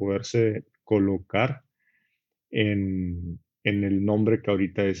para poderse colocar en el nombre que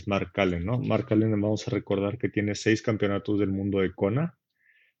ahorita es Mark Allen, ¿no? Mark Allen, vamos a recordar que tiene 6 campeonatos del mundo de Kona,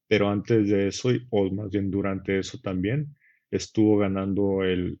 pero antes de eso, o más bien durante eso también, estuvo ganando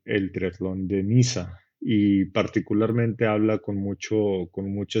el triatlón de Niza. y particularmente habla con mucho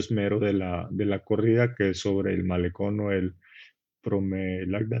esmero de la corrida, que es sobre el malecón o el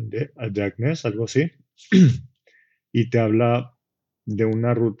Promenade, algo así, y te habla de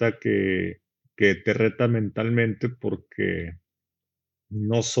una ruta que te reta mentalmente porque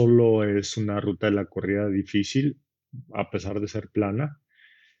no solo es una ruta de la corrida difícil, a pesar de ser plana,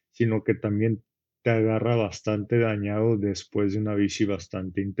 sino que también te agarra bastante dañado después de una bici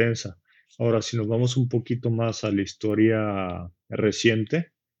bastante intensa. Ahora, si nos vamos un poquito más a la historia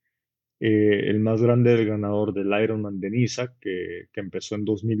reciente, el más grande del ganador del Ironman de Niza, que empezó en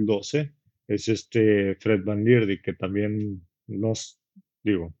 2012, es este Fred Van Lierde, que también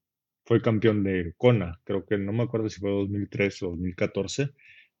digo, fue campeón de Kona, creo que no me acuerdo si fue 2013 o 2014,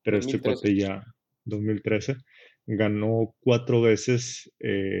 pero este 2013. cuate ya, 2013, ganó 4 veces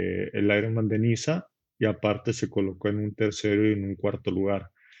el Ironman de Niza y aparte se colocó en un tercero y en un cuarto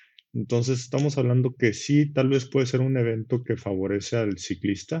lugar. Entonces estamos hablando que sí, tal vez puede ser un evento que favorece al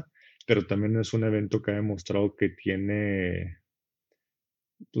ciclista, pero también es un evento que ha demostrado que tiene,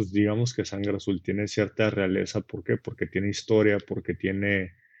 pues digamos que sangre azul, tiene cierta realeza. ¿Por qué? Porque tiene historia, porque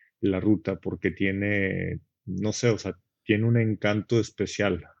tiene la ruta, porque tiene, no sé, o sea, tiene un encanto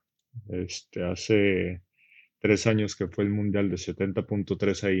especial. Hace 3 años que fue el Mundial de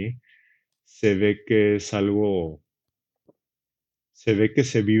 70.3 ahí, se ve que es algo, se ve que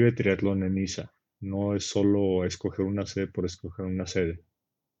se vive triatlón en Niza. No es solo escoger una sede por escoger una sede.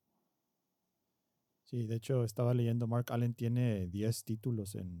 Sí, de hecho estaba leyendo, Mark Allen tiene 10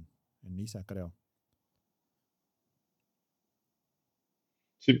 títulos en Niza, creo.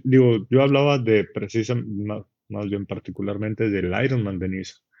 Sí, digo, yo hablaba de más bien particularmente del Ironman de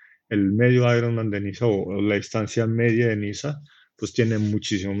Niza. El medio Ironman de Niza o la distancia media de Niza, pues tiene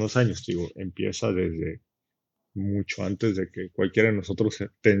muchísimos años. Digo, empieza desde mucho antes de que cualquiera de nosotros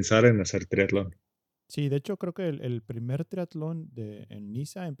pensara en hacer triatlón. Sí, de hecho creo que el primer triatlón en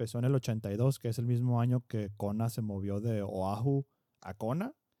Niza empezó en el 82, que es el mismo año que Kona se movió de Oahu a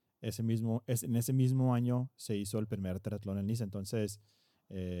Kona. En ese mismo año se hizo el primer triatlón en Niza. Entonces,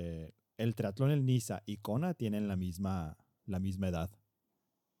 el triatlón en Niza y Kona tienen la misma edad.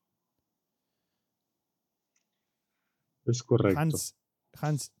 Es correcto. Hans,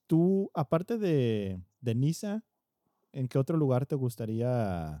 Hans, tú, aparte de Niza, ¿en qué otro lugar te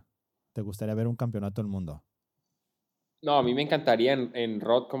gustaría ver un campeonato del mundo? No, a mí me encantaría en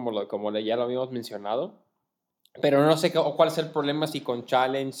Rod, como ya lo habíamos mencionado, pero no sé cuál es el problema, si con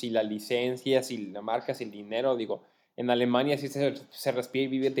Challenge, si la licencia, si la marca, si el dinero. Digo, en Alemania sí se respira y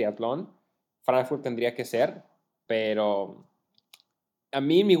vive el triatlón, Frankfurt tendría que ser, pero a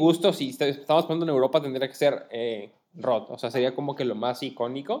mí mi gusto, si estamos poniendo en Europa, tendría que ser Rod, o sea, sería como que lo más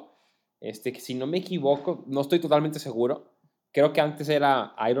icónico. Que si no me equivoco, no estoy totalmente seguro, creo que antes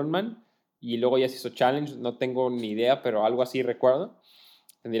era Ironman y luego ya se hizo Challenge, no tengo ni idea, pero algo así recuerdo,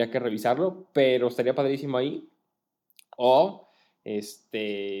 tendría que revisarlo, pero estaría padrísimo ahí. O, pues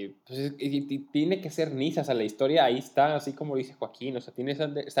tiene que ser Niza, o sea, la historia ahí está, así como dice Joaquín, o sea, tiene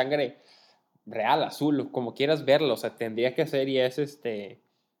sangre real, azul, como quieras verlo, o sea, tendría que ser y es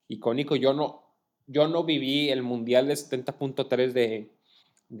icónico. Yo no viví el Mundial de 70.3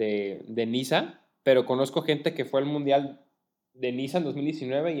 de Niza, pero conozco gente que fue al Mundial de Niza en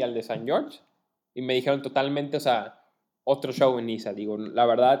 2019 y al de San George, y me dijeron totalmente, o sea, otro show en Niza. Digo, la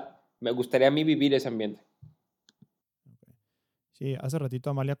verdad, me gustaría a mí vivir ese ambiente. Ok. Sí, hace ratito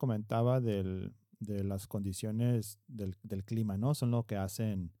Amalia comentaba de las condiciones del clima, ¿no? Son lo que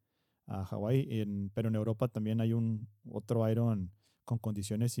hacen a Hawái, pero en Europa también hay un otro Iron con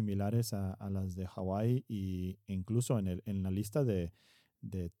condiciones similares a las de Hawái e incluso en la lista de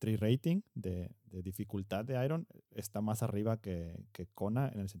tree rating, de dificultad de Iron, está más arriba que Kona,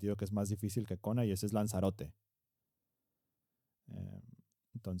 en el sentido que es más difícil que Kona y ese es Lanzarote. Eh,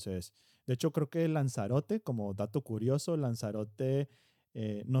 entonces, de hecho, creo que Lanzarote, como dato curioso, Lanzarote,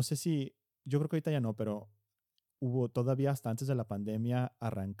 no sé si, yo creo que ahorita ya no, pero hubo todavía hasta antes de la pandemia,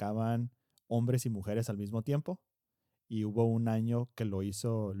 arrancaban hombres y mujeres al mismo tiempo. Y hubo un año que lo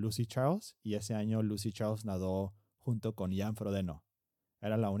hizo Lucy Charles, y ese año Lucy Charles nadó junto con Jan Frodeno.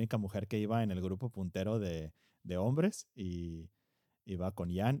 Era la única mujer que iba en el grupo puntero de hombres y iba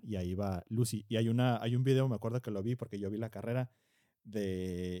con Jan y ahí va Lucy. Y hay un video, me acuerdo que lo vi porque yo vi la carrera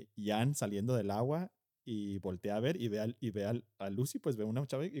de Jan saliendo del agua y voltea a ver y ve a Lucy, pues ve a una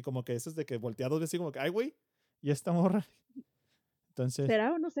chava y como que eso es de que voltea 2 veces y como que, ay, güey, y esta morra. Entonces,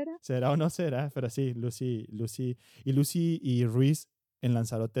 ¿Será o no será? será o no será, pero sí, Lucy y Ruiz en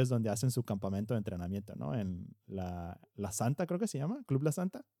Lanzarote es donde hacen su campamento de entrenamiento, ¿no? En la Santa, creo que se llama, Club La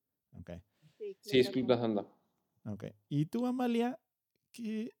Santa. Ok, Sí, Sí, Club es La Club Santa. pasando. ok. Y tú, Amalia,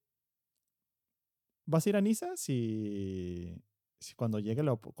 ¿qué, ¿Vas a ir a Niza si cuando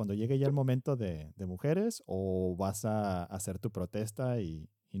llegue ya el momento de mujeres o vas a hacer tu protesta y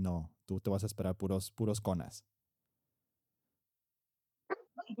no, tú te vas a esperar puros conas?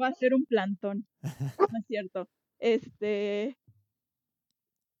 Va a ser un plantón, no es cierto. Este,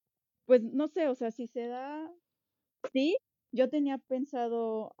 pues no sé, o sea, si se da, sí, yo tenía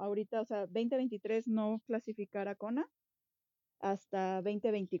pensado ahorita, o sea, 2023 no clasificar a Kona hasta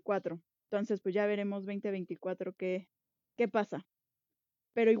 2024. Entonces, pues ya veremos 2024 qué pasa.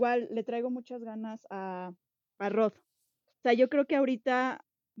 Pero igual le traigo muchas ganas a Rod. O sea, yo creo que ahorita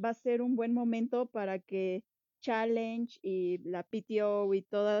va a ser un buen momento para que Challenge y la PTO y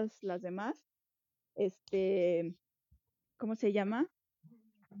todas las demás, este, ¿cómo se llama?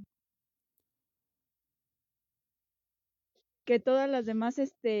 Que todas las demás,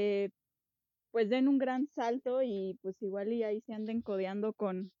 pues den un gran salto y pues igual y ahí se anden codeando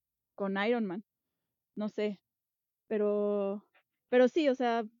con Iron Man. No sé, pero, pero sí, o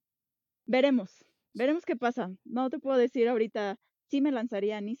sea, veremos qué pasa. No te puedo decir ahorita, sí me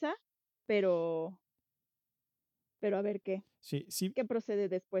lanzaría a Nisa, pero, pero a ver Sí, sí, qué procede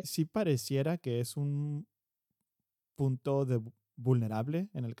después. sí pareciera que es un punto vulnerable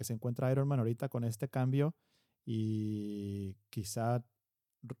en el que se encuentra Iron Man ahorita con este cambio y quizá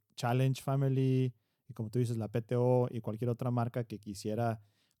Challenge Family y como tú dices la PTO y cualquier otra marca que quisiera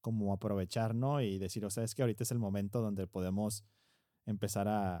como aprovechar, ¿no? Y decir, o sea, es que ahorita es el momento donde podemos empezar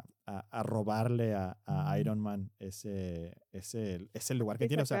a robarle a Iron Man ese lugar que Que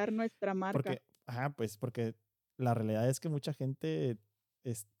tiene, o sea, sacar nuestra marca. porque la realidad es que mucha gente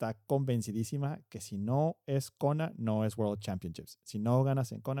está convencidísima que si no es Kona, no es World Championships. Si no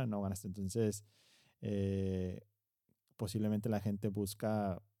ganas en Kona, no ganas. Entonces, eh, posiblemente la gente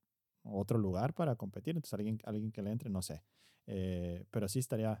busca otro lugar para competir. Entonces, alguien que le entre, no sé. Pero sí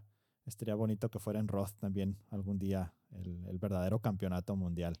estaría bonito que fuera en Roth también algún día el verdadero campeonato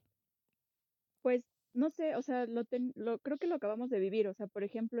mundial. Pues no sé, o sea, creo que lo acabamos de vivir. O sea, por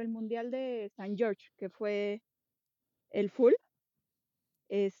ejemplo, el Mundial de San George, que fue el full,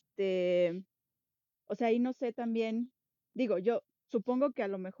 este, o sea, ahí no sé también, digo, yo supongo que a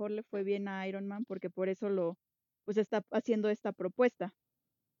lo mejor le fue bien a Iron Man porque por eso pues está haciendo esta propuesta.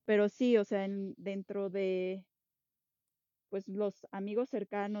 Pero sí, o sea, dentro de, pues los amigos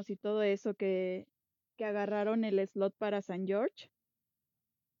cercanos y todo eso que agarraron el slot para San George,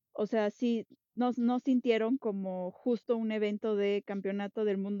 o sea, sí, no sintieron como justo un evento de campeonato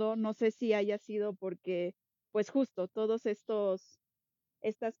del mundo. No sé si haya sido porque, pues justo,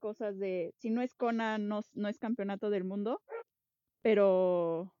 estas cosas de, si no es Kona, no es campeonato del mundo,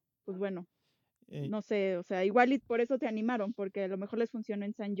 pero, pues bueno, Eh, no sé, o sea, igual y por eso te animaron, porque a lo mejor les funcionó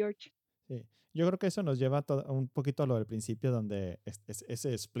en San George. Sí. Yo creo que eso nos lleva un poquito a lo del principio, donde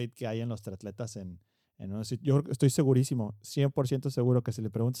ese split que hay en los triatletas en unos yo estoy segurísimo, 100% seguro que si le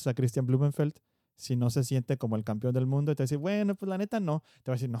preguntas a Christian Blumenfeld si no se siente como el campeón del mundo, y te va a decir, bueno, pues la neta no.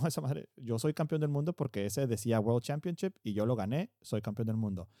 Te va a decir, no, esa madre, yo soy campeón del mundo porque ese decía World Championship y yo lo gané, soy campeón del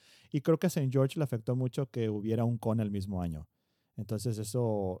mundo. Y creo que a St. George le afectó mucho que hubiera un con el mismo año. Entonces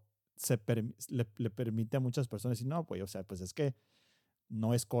eso le permite a muchas personas decir, no, pues, o sea, pues es que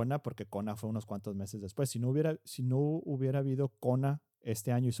no es Kona porque Kona fue unos cuantos meses después. Si no hubiera habido Kona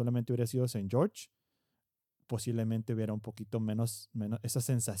este año y solamente hubiera sido St. George, posiblemente hubiera un poquito menos esa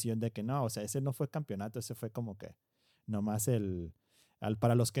sensación de que no, o sea, ese no fue campeonato, ese fue como que nomás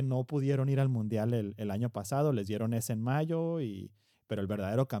para los que no pudieron ir al mundial el año pasado, les dieron ese en mayo, pero el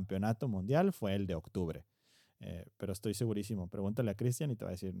verdadero campeonato mundial fue el de octubre. Pero estoy segurísimo, pregúntale a Cristian y te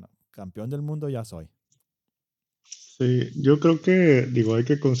va a decir, no, campeón del mundo ya soy. Sí, yo creo que, digo, hay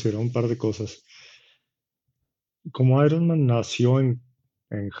que considerar un par de cosas. Como Iron Man nació en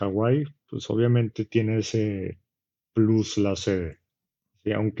Hawái, pues obviamente tiene ese plus la sede.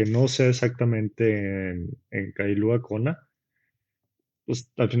 Y aunque no sea exactamente en Kailua Kona,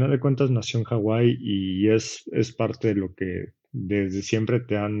 pues al final de cuentas nació en Hawái y es parte de lo que desde siempre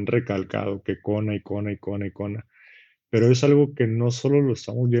te han recalcado, que Kona y Kona y Kona y Kona. Pero es algo que no solo lo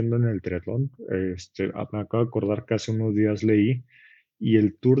estamos viendo en el triatlón. Me acabo de acordar que hace unos días leí y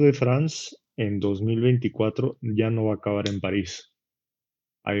el Tour de France en 2024 ya no va a acabar en París.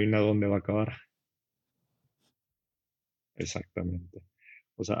 Adivina dónde va a acabar. Exactamente.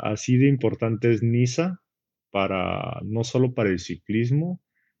 O sea, así de importante es Niza no solo para el ciclismo,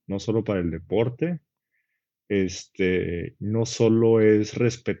 no solo para el deporte, no solo es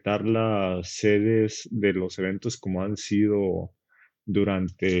respetar las sedes de los eventos como han sido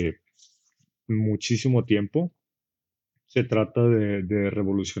durante muchísimo tiempo. Se trata de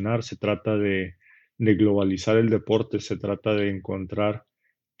revolucionar, se trata de globalizar el deporte, se trata de encontrar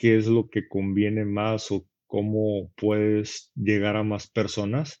qué es lo que conviene más o cómo puedes llegar a más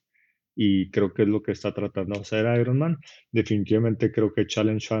personas. Y creo que es lo que está tratando de hacer Ironman. Definitivamente creo que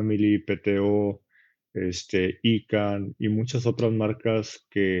Challenge Family, PTO, ICANN y muchas otras marcas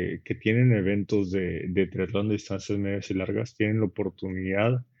que tienen eventos de triatlón de distancias medias y largas tienen la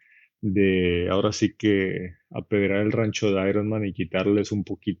oportunidad de ahora sí que apedrear el rancho de Ironman y quitarles un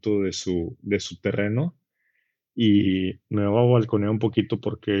poquito de su terreno. Y me voy a balconear un poquito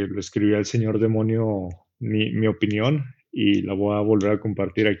porque le escribí al señor demonio mi opinión y la voy a volver a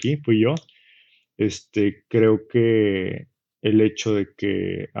compartir aquí, fui yo. Creo que el hecho de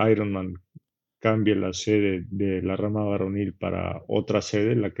que Ironman cambie la sede de la rama varonil para otra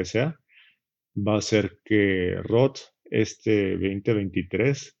sede, la que sea, va a hacer que ROT este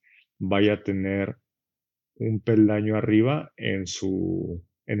 2023 vaya a tener un peldaño arriba en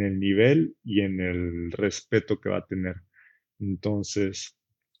el nivel y en el respeto que va a tener. Entonces,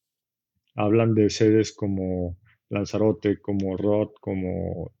 hablan de sedes como Lanzarote, como Rod,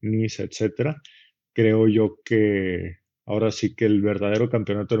 como Nice, etcétera. Creo yo que ahora sí que el verdadero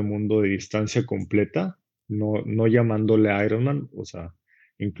campeonato del mundo de distancia completa, no llamándole Ironman, o sea,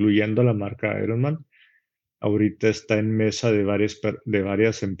 incluyendo la marca Ironman, ahorita está en mesa de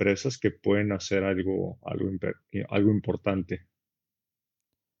varias empresas que pueden hacer algo importante.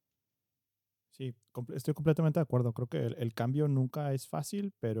 Sí, estoy completamente de acuerdo. Creo que el cambio nunca es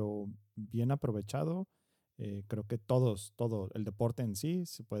fácil, pero bien aprovechado. Creo que todo el deporte en sí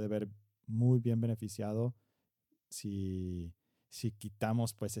se puede ver muy bien beneficiado si, si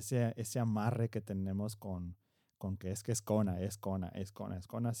quitamos pues ese amarre que tenemos con que es Kona, es Kona, es Kona, es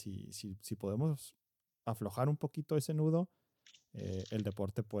Kona. Si podemos aflojar un poquito ese nudo, el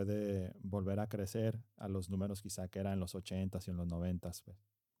deporte puede volver a crecer a los números quizá que eran en los 80s y en los 90s. Pues.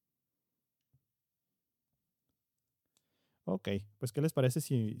 Ok, pues ¿qué les parece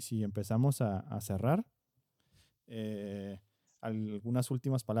si empezamos a cerrar? Eh, ¿Algunas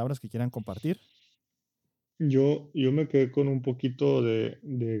últimas palabras que quieran compartir? Yo me quedé con un poquito de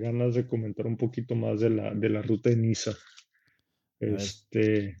ganas de comentar un poquito más de la ruta de Niza. A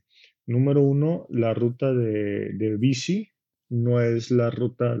ver, Número uno, la ruta de bici no es la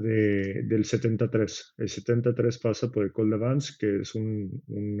ruta del 73. El 73 pasa por el Col de Vans, que es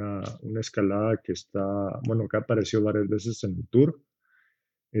una escalada que está, bueno, que ha aparecido varias veces en el tour.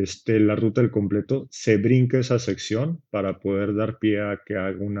 La ruta del completo se brinca esa sección para poder dar pie a que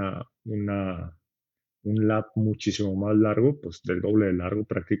haga un lap muchísimo más largo, pues del doble de largo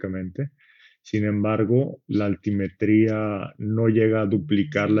prácticamente. Sin embargo, la altimetría no llega a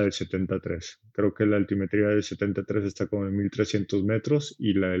duplicar la del 73. Creo que la altimetría del 73 está como en 1300 metros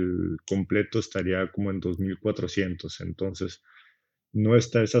y el completo estaría como en 2400. Entonces, no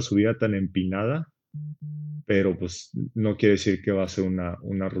está esa subida tan empinada, pero pues no quiere decir que va a ser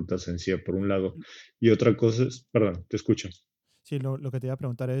una ruta sencilla por un lado. Y otra cosa es, perdón, te escucho. sí, lo que te iba a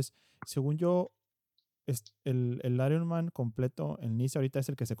preguntar es, según yo, el Ironman completo en Nice ahorita es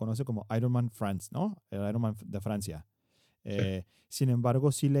el que se conoce como Ironman France, ¿no? El Ironman de Francia. Sí. Sin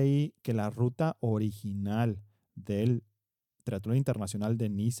embargo, sí leí que la ruta original del Triatlón Internacional de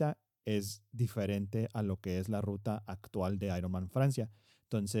Niza es diferente a lo que es la ruta actual de Ironman Francia.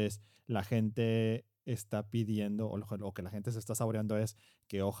 Entonces, la gente está pidiendo, o lo que la gente se está saboreando es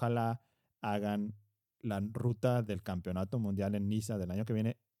que ojalá hagan la ruta del Campeonato Mundial en Niza del año que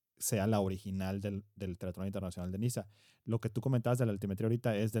viene sea la original del Triatlón Internacional de Niza. Lo que tú comentabas de la altimetría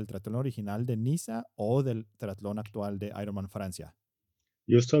ahorita es del triatlón original de Niza o del triatlón actual de Ironman Francia.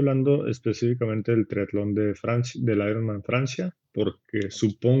 Yo estoy hablando específicamente del triatlón de Francia, del Ironman Francia, porque Ok.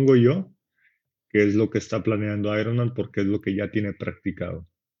 supongo yo que es lo que está planeando Ironman, porque es lo que ya tiene practicado.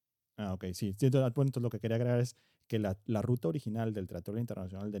 Ah, ok, sí. Sí, entonces, lo que quería agregar es que la ruta original del Triatlón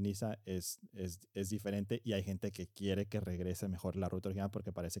Internacional de Niza es diferente y hay gente que quiere que regrese mejor la ruta original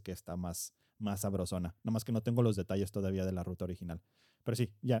porque parece que está más sabrosona. Nada más que no tengo los detalles todavía de la ruta original. Pero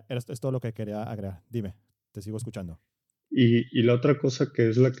sí, ya, es todo lo que quería agregar. Dime, te sigo escuchando. Y la otra cosa que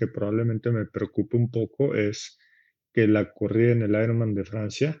es la que probablemente me preocupa un poco es que la corrida en el Ironman de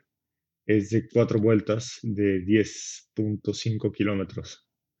Francia es de 4 vueltas de 10.5 kilómetros.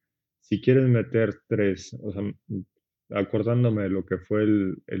 Si quieres meter tres, o sea, acordándome de lo que fue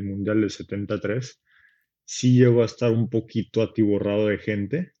el Mundial del 73, sí llegó a estar un poquito atiborrado de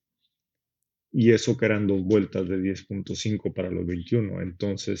gente y eso que eran 2 vueltas de 10.5 para los 21.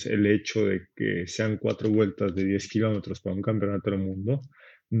 Entonces, el hecho de que sean 4 vueltas de 10 kilómetros para un campeonato del mundo,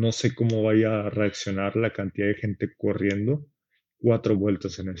 no sé cómo vaya a reaccionar la cantidad de gente corriendo 4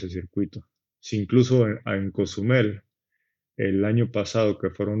 vueltas en ese circuito. Si incluso en Cozumel, el año pasado,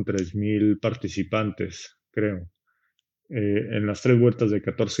 que fueron 3.000 participantes, creo, En las 3 vueltas de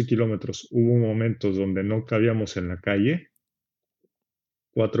 14 kilómetros hubo momentos donde no cabíamos en la calle.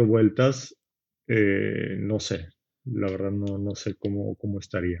 4 vueltas, no sé, la verdad no sé cómo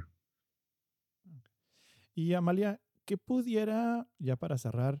estaría. Y Amalia, ¿qué pudiera, ya para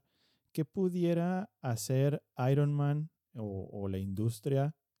cerrar, qué pudiera hacer Ironman o la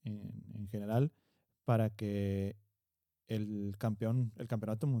industria en general para que el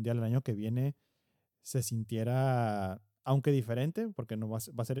campeonato mundial el año que viene se sintiera, aunque diferente, porque no va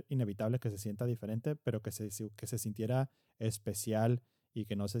a ser inevitable que se sienta diferente, pero que se sintiera especial y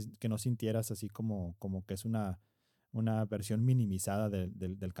que no sintieras así como que es una versión minimizada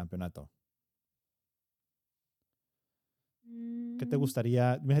del campeonato? ¿Qué te Mm,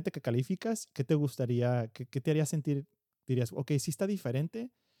 gustaría? Imagínate que calificas, ¿qué te gustaría, qué te haría sentir? Dirías, ok, sí está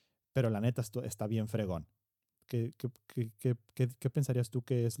diferente, pero la neta está bien fregón. ¿Qué pensarías tú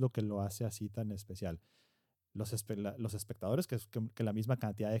que es lo que lo hace así tan especial? Los espectadores, que la misma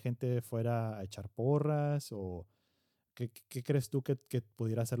cantidad de gente fuera a echar porras, o qué crees tú que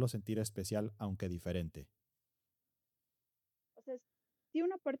pudiera hacerlo sentir especial, aunque diferente? o sea, sí,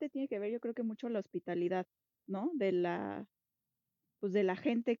 una parte tiene que ver, yo creo que mucho la hospitalidad, ¿no? Pues de la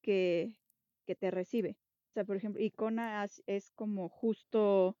gente que te recibe. O sea, por ejemplo, y Kona es como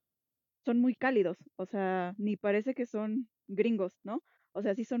justo, son muy cálidos, o sea, ni parece que son gringos, ¿no? O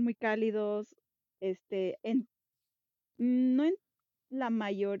sea, sí son muy cálidos, no en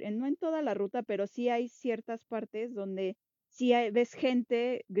no en toda la ruta, pero sí hay ciertas partes donde ves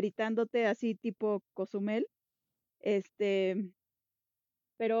gente gritándote así tipo Cozumel, este,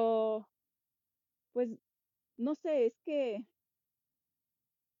 pero pues no sé, es que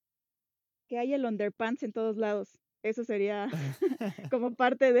hay el underpants en todos lados. Eso sería como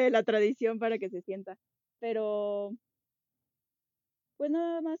parte de la tradición para que se sienta. Pero, pues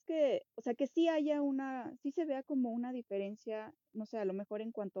nada más que, o sea, que sí haya sí se vea como una diferencia, no sé, a lo mejor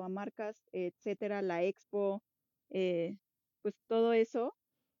en cuanto a marcas, etcétera, la expo, pues todo eso,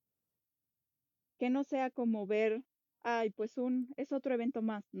 que no sea como ver, ay, pues es otro evento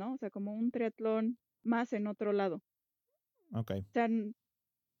más, ¿no? O sea, como un triatlón más en otro lado. Ok, O sea,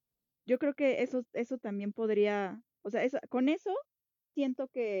 yo creo que eso también podría, o sea, con eso siento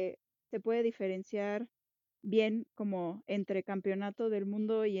que se puede diferenciar bien como entre campeonato del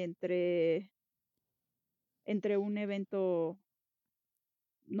mundo y entre un evento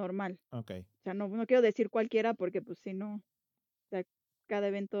normal. ok. O sea, no quiero decir cualquiera porque pues si no, o sea, cada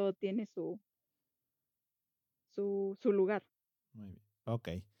evento tiene su lugar. Muy bien. Ok.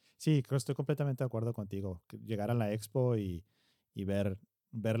 Sí, estoy completamente de acuerdo contigo. Llegar a la expo y ver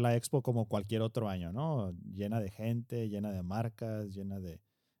la expo como cualquier otro año, ¿no? Llena de gente, llena de marcas, llena de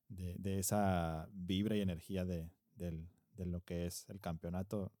esa vibra y energía de lo que es el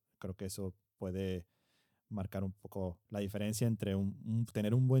campeonato. Creo que eso puede marcar un poco la diferencia entre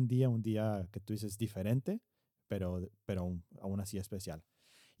tener un día que tú dices diferente, pero aún así especial.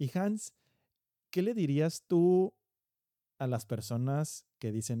 Y Hans, ¿qué le dirías tú a las personas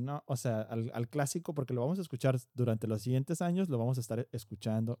que dicen, no, o sea, al clásico, porque lo vamos a escuchar durante los siguientes años, lo vamos a estar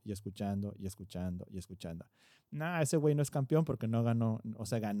escuchando y escuchando y escuchando y escuchando? Nah, ese güey no es campeón porque no ganó, o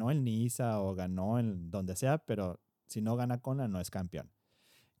sea, ganó en Niza o ganó en donde sea, pero si no gana Kona, no es campeón.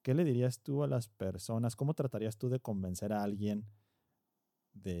 ¿Qué le dirías tú a las personas? ¿Cómo tratarías tú de convencer a alguien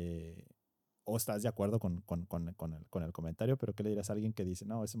de, o estás de acuerdo con el comentario, pero qué le dirías a alguien que dice,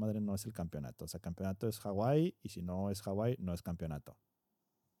 no, esa madre no es el campeonato, o sea, campeonato es Hawái y si no es Hawái, no es campeonato?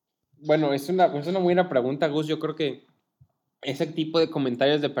 Bueno, es una muy buena pregunta, Gus. Yo creo que ese tipo de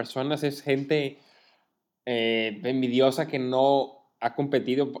comentarios de personas es gente envidiosa que no ha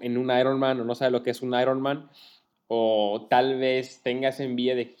competido en un Ironman o no sabe lo que es un Ironman, o tal vez tengas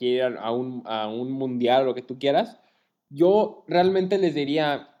envidia de que ir a un mundial o lo que tú quieras. Yo realmente les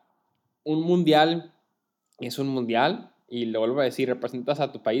diría, un mundial es un mundial, y lo vuelvo a decir, representas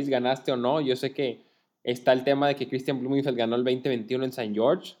a tu país, ganaste o no. Yo sé que está el tema de que Christian Blumenfeld ganó el 2021 en St.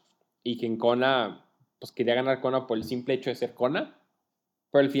 George y que en Kona, pues quería ganar Kona por el simple hecho de ser Kona,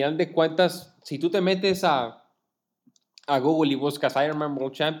 pero al final de cuentas, si tú te metes a Google y buscas Ironman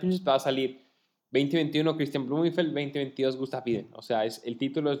World Championships, te va a salir 2021 Christian Blumenfeld, 2022 Gustav Iden. O sea, el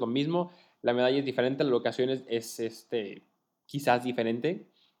título es lo mismo, la medalla es diferente, la locación es quizás diferente,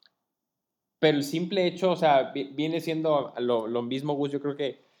 pero el simple hecho, o sea, viene siendo lo mismo, Gus. Yo creo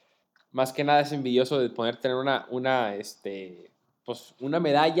que más que nada es envidioso de poder tener pues una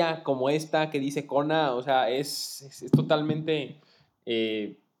medalla como esta que dice Kona. O sea, es totalmente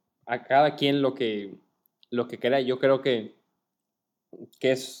a cada quien lo que crea. Yo creo que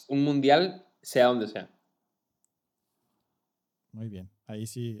es un mundial, sea donde sea. Muy bien. Ahí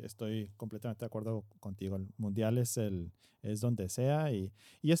sí estoy completamente de acuerdo contigo. El mundial es donde sea y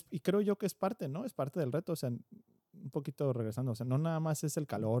creo yo que es parte, ¿no? Es parte del reto. O sea, un poquito regresando, o sea, no nada más es el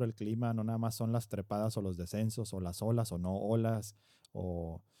calor, el clima, no nada más son las trepadas o los descensos o las olas o no olas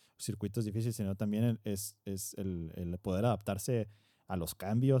o circuitos difíciles, sino también es el poder adaptarse a los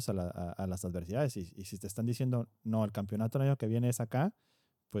cambios, a las adversidades. Y si te están diciendo, no, el campeonato el año que viene es acá,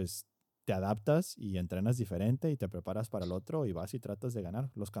 pues te adaptas y entrenas diferente y te preparas para el otro y vas y tratas de ganar.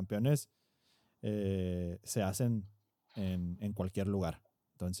 Los campeones se hacen en cualquier lugar.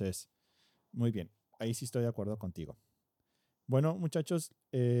 Entonces, muy bien. Ahí sí estoy de acuerdo contigo. Bueno, muchachos,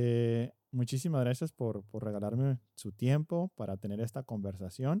 muchísimas gracias por regalarme su tiempo para tener esta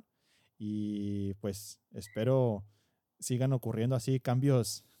conversación y pues espero sigan ocurriendo así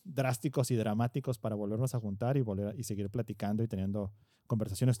cambios drásticos y dramáticos para volvernos a juntar y seguir platicando y teniendo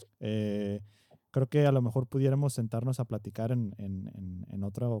conversaciones. Creo que a lo mejor pudiéramos sentarnos a platicar en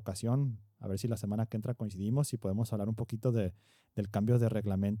otra ocasión, a ver si la semana que entra coincidimos y podemos hablar un poquito del cambio de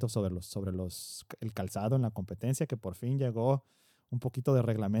reglamento el calzado en la competencia, que por fin llegó un poquito de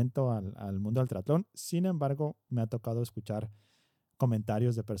reglamento al mundo del triatlón. Sin embargo, me ha tocado escuchar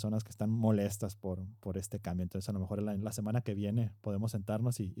comentarios de personas que están molestas por este cambio. Entonces, a lo mejor en la semana que viene podemos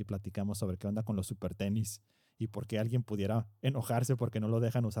sentarnos y platicamos sobre qué onda con los super tenis y por qué alguien pudiera enojarse porque no lo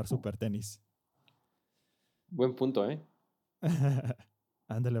dejan usar super tenis. Buen punto, ¿eh?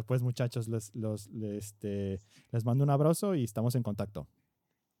 Ándale, pues muchachos, les mando un abrazo y estamos en contacto.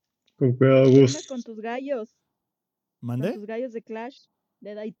 Con cuidado, ¿Qué onda Gus. con tus gallos? Con ¿Mande? tus gallos de Clash,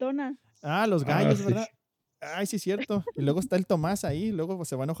 de Daytona. Ah, los Ah, gallos, sí. ¿verdad? Ay, sí, es cierto. Y luego está el Tomás ahí. Luego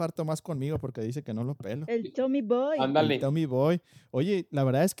se va a enojar Tomás conmigo porque dice que no lo pelo. El Tommy Boy. El Ándale. Tommy Boy. Oye, la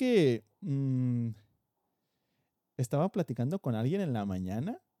verdad es que estaba platicando con alguien en la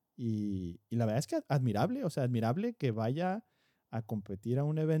mañana y la verdad es que admirable, o sea, admirable que vaya a competir a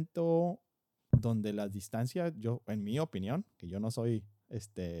un evento donde las distancias, yo, en mi opinión, que yo no soy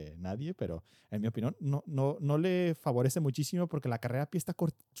nadie, pero en mi opinión, no le favorece muchísimo porque la carrera a pie está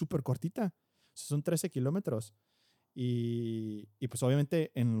súper cortita. Son 13 kilómetros. Y pues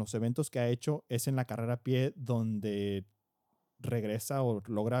obviamente en los eventos que ha hecho es en la carrera a pie donde regresa o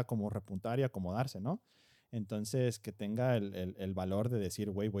logra como repuntar y acomodarse, ¿no? Entonces, que tenga el valor de decir,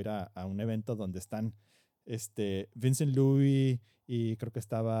 güey, voy a ir a un evento donde están Vincent Louis y creo que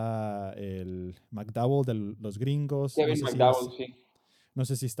estaba el McDowell de los gringos. Kevin McDowell, sí. No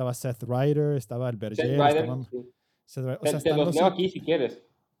sé si estaba Seth Ryder, estaba el Seth Berger, Ryder, estaba... sí. O sea, Te están los los... leo aquí si quieres.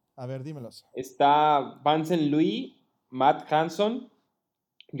 A ver, dímelos. Está Vincent Louis, Matt Hanson,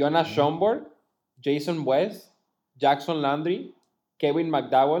 Jonas Okay. Schomburg, Jason West, Jackson Landry, Kevin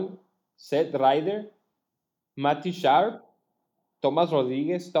McDowell, Seth Ryder, Matthew Sharp, Thomas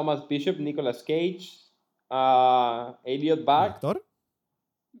Rodriguez, Thomas Bishop, Nicolas Cage, Elliot ¿El Bach. actor?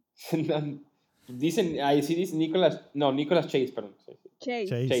 Dicen, ahí sí dice Nicolas Chase, perdón.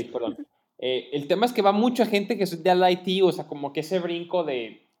 Chase. Perdón. El tema es que va mucha gente que es de LIT, o sea, como que ese brinco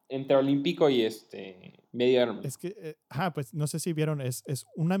de entre olímpico y medio Ironman. Es que, pues no sé si vieron, es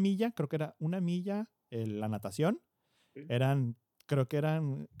una milla, creo que era una milla la natación. Creo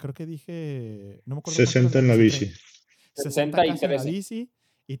que dije, no me acuerdo cuánto era 60 la en la bici, bici. 60 60 y casi en la 13. bici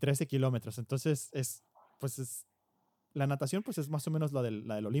y 13 kilómetros. Entonces, la natación pues es más o menos la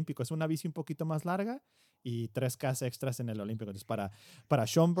del olímpico. Es una bici un poquito más larga y 3K extras en el olímpico. Entonces, para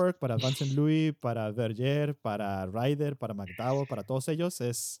Schomburg, para Vincent Louis, para Berger, para Ryder, para McDowell, para todos ellos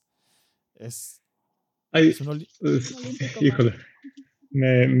es, Ay, es un olímpico. Un olímpico más. híjole,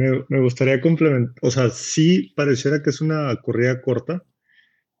 me gustaría complementar, o sea, sí pareciera que es una corrida corta,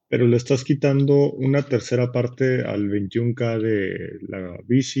 pero le estás quitando una tercera parte al 21K de la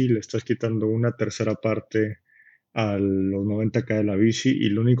bici, le estás quitando una tercera parte a los 90K de la bici y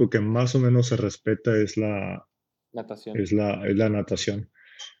lo único que más o menos se respeta es Natación. es la natación.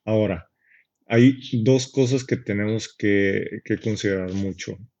 Ahora, hay dos cosas que tenemos que considerar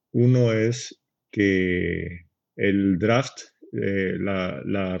mucho. Uno es que el draft,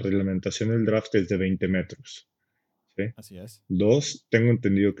 la reglamentación del draft es de 20 metros. ¿Sí? Así es. Dos, tengo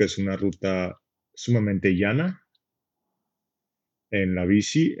entendido que es una ruta sumamente llana en la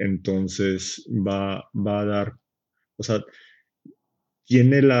bici, entonces va a dar, o sea,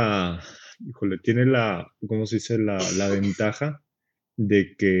 tiene tiene ¿cómo se dice? La ventaja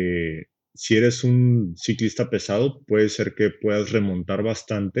de que si eres un ciclista pesado, puede ser que puedas remontar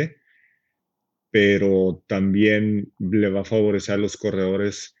bastante, pero también le va a favorecer a los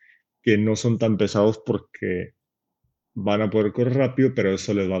corredores que no son tan pesados porque van a poder correr rápido, pero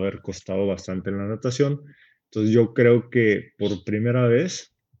eso les va a haber costado bastante en la natación. Entonces yo creo que por primera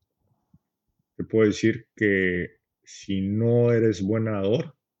vez te puedo decir que si no eres buen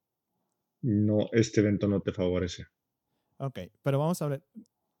nadador, no, este evento no te favorece. Ok, pero vamos a ver.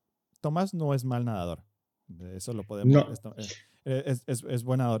 Tomás no es mal nadador. Eso lo podemos. No, Es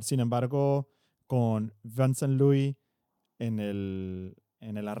buen nadador. Sin embargo, con Vincent Louis en el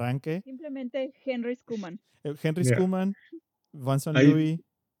arranque, Simplemente Henry Schumann. Henry mira, Schumann, Vincent hay, Louis,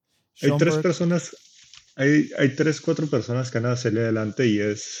 hay tres Schomburg. personas, hay 3, 4 personas que van a salir adelante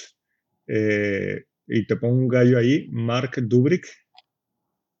y te pongo un gallo ahí, Mark Dubrick,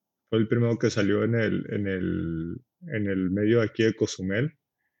 fue el primero que salió en el medio de aquí de Cozumel,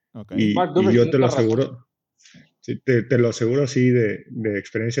 Ok. Mark y Dubrick, yo te tienes lo toda razón. aseguro, sí, te lo aseguro así de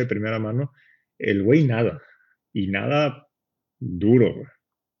experiencia de primera mano, el güey nada, y nada duro, güey,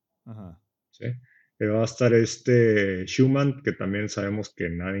 Ajá. ¿sí? Va a estar este Schumann, que también sabemos que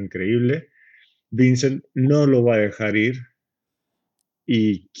nada increíble. Vincent no lo va a dejar ir,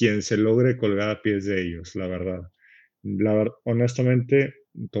 y quien se logre colgar a pies de ellos, la verdad. Honestamente,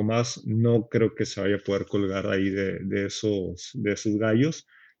 Tomás no creo que se vaya a poder colgar ahí de esos gallos,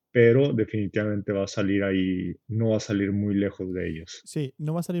 pero definitivamente va a salir ahí, no va a salir muy lejos de ellos. Sí,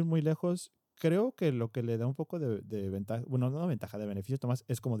 no va a salir muy lejos. Creo que lo que le da un poco de ventaja, bueno, no ventaja, de beneficio, Tomás,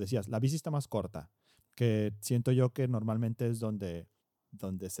 es como decías, la bici está más corta, que siento yo que normalmente es donde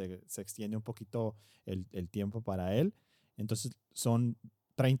se extiende un poquito el tiempo para él. Entonces son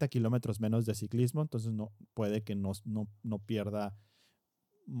 30 kilómetros menos de ciclismo, entonces no, puede que no pierda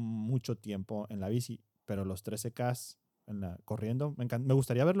mucho tiempo en la bici, pero los 13K corriendo, me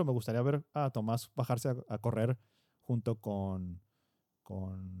gustaría verlo, me gustaría ver a Tomás bajarse a correr junto con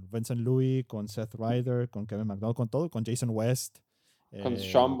Vincent Louis, con Seth Ryder, con Kevin McDonald, con todo, con Jason West. Con Eh,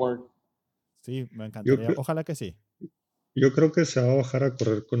 Schomburg. sí, me Yo, encantaría. cre- Ojalá que sí. yo creo que se va a bajar a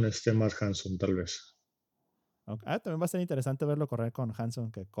correr con este Matt Hanson, tal vez. También va a ser interesante verlo correr con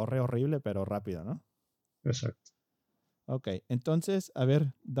Hanson, que corre horrible, pero rápido, ¿no? Exacto. Ok, entonces, a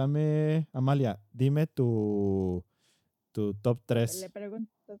ver, Amalia, dime tu top Le 3.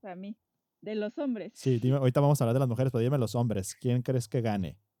 preguntas a mí. De los hombres. Sí, dime, ahorita vamos a hablar de las mujeres, pero dime los hombres. ¿Quién crees que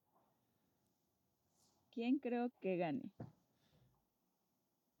gane? ¿Quién creo que gane?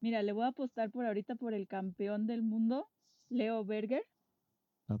 Mira, le voy a apostar por ahorita por el campeón del mundo, Leo Berger.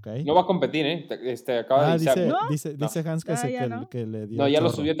 Ok. No va a competir, ¿eh? Acaba de Dice, ¿No? avisar. dice, No. dice Hans Ah, ya no. que le No, dio ya lo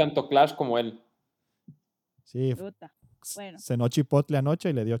chorro. subió tanto Clash como él. Sí, Puta. Bueno, cenó chipotle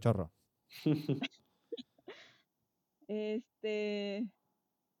anoche y le dio chorro.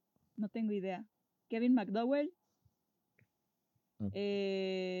 no tengo idea. Kevin McDowell, Ok.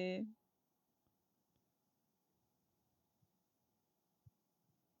 eh,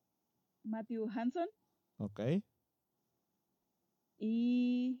 Matthew Hanson Ok.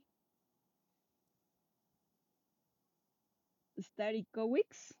 y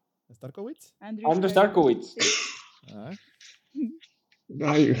Starikowicz. ¿Starkowitz? Andrew Andrew Starikowicz, Starkowitz. sí. Ah,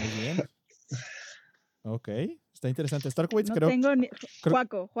 Ay, muy bien. Ok. Está interesante. Starkowitz No creo, tengo ni...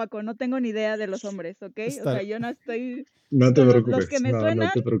 creo Juaco, no tengo ni idea de los hombres, ¿ok? O sea, Star- yo no estoy... no te Los que preocupes, me no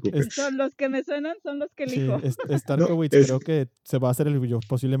suenan, te preocupes. es- son los que me suenan, son los que sí, elijo. No, Starkowitz creo que se va a hacer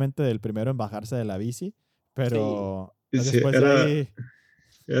posiblemente el primero en bajarse de la bici, Sí. pero sí, después de era, ahí,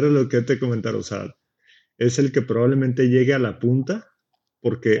 era lo que te comentaba, o sea, es el que probablemente llegue a la punta,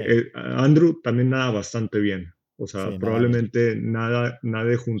 porque sí, Andrew también nada bastante bien. O sea, sí, nada bien. probablemente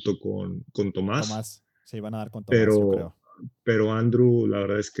nade junto con Tomás, Tomás, se iban a dar con Tomás, yo pero, creo. pero Andrew, la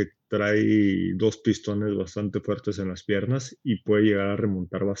verdad es que trae 2 pistones bastante fuertes en las piernas y puede llegar a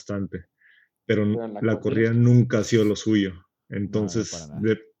remontar bastante, pero Pero en la la corrida. corrida nunca ha sido lo suyo. No, no, para Entonces,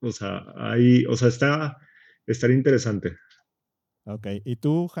 nada. estaría interesante. Ok, ¿y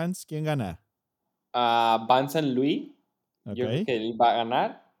tú, Hans, quién gana? Vincent Louis. Yo creo Ok, que él va a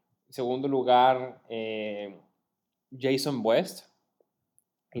ganar. En segundo lugar, Jason West.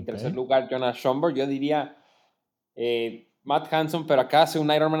 En tercer ok. lugar, Jonas Schomburg. Yo diría Matt Hanson, pero acá hace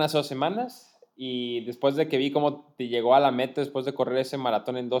un Ironman hace 2 semanas. Y después de que vi cómo te llegó a la meta después de correr ese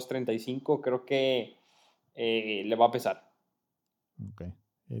maratón en 2:35, creo que le va a pesar. Ok.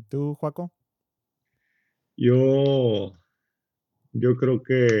 ¿Y tú, Joaco? Yo, yo creo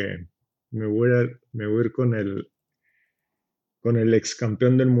que me voy a ir con el ex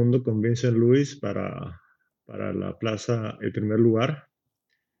campeón del mundo, con Vincent Lewis, para la plaza, el primer lugar.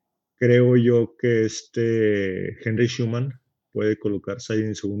 Creo yo que Henry Schumann puede colocarse ahí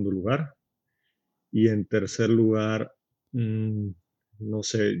en segundo lugar. Y en tercer lugar, mm, no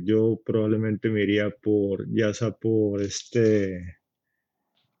sé, yo probablemente me iría ya sea por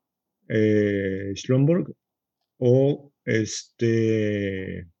Schlumberg o ay,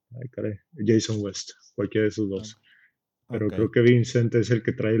 caray, Jason West, cualquiera de esos Ok. dos. Pero Ok, creo que Vincent es el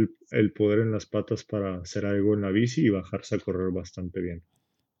que trae el poder en las patas para hacer algo en la bici y bajarse a correr bastante bien.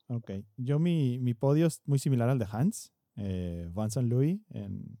 ok. Yo mi podio es muy similar al de Hans, Vincent Louis,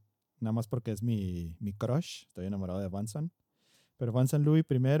 nada más porque es mi crush, estoy enamorado de Vincent. Pero Vincent Louis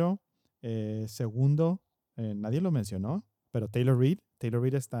primero, segundo, nadie lo mencionó, pero Taylor Reid. Taylor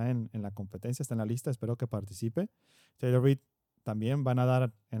Reid está en la competencia, está en la lista, espero que participe. Taylor Reid también va a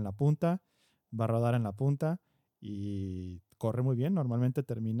nadar en la punta, va a rodar en la punta y corre muy bien. Normalmente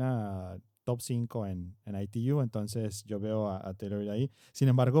termina top 5 en ITU, entonces yo veo a Taylor Reid ahí. Sin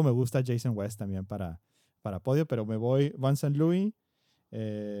embargo, me gusta Jason West también para podio, pero me voy Vincent Louis.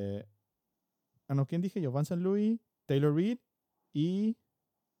 Eh, no, ¿quién dije yo? Vincent Louis, Taylor Reid y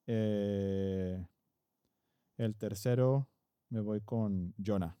el tercero me voy con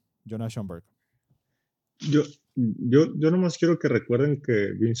Jonah Schoenberg. Yo nomás quiero que recuerden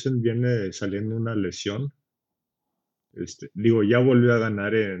que Vincent viene saliendo una lesión. Digo, ya volvió a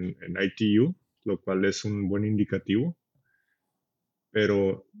ganar en ITU, lo cual es un buen indicativo,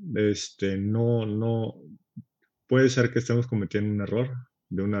 pero no, puede ser que estemos cometiendo un error,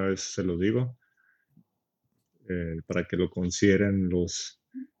 de una vez se lo digo, para que lo consideren los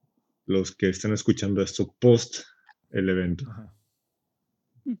que estén escuchando esto post el evento. Ajá.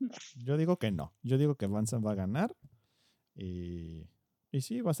 Yo digo que no. Yo digo que Vincent va a ganar y, y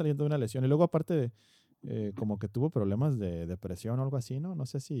sí, va saliendo de una lesión. Y luego aparte, como que tuvo problemas de depresión o algo así, ¿no? No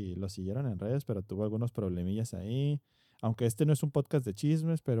sé si lo siguieron en redes, pero tuvo algunos problemillas ahí. Aunque este no es un podcast de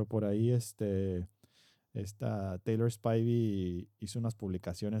chismes, pero por ahí esta Taylor Spivey hizo unas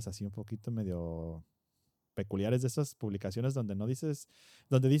publicaciones así un poquito medio peculiares, de esas publicaciones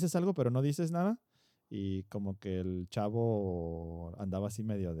donde dices algo pero no dices nada y como que el chavo andaba así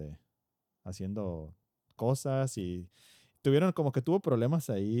medio de haciendo cosas y tuvieron como que tuvo problemas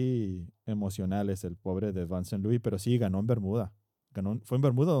ahí emocionales el pobre de Vincent Louis, pero sí ganó en Bermuda. Fue en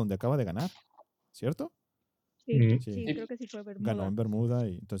Bermuda donde acaba de ganar, ¿cierto? Sí, Mm, Sí, sí, creo que sí fue ganó Bermuda. en Bermuda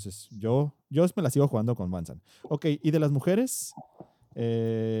y entonces yo me la sigo jugando con Vincent. Ok, y de las mujeres,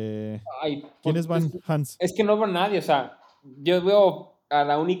 Ay, pues, ¿quiénes van, Hans? es que no veo a nadie, o sea, yo veo a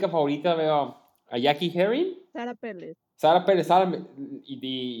la única favorita, veo a Jackie Herring, Sara Pérez. Sara Pérez,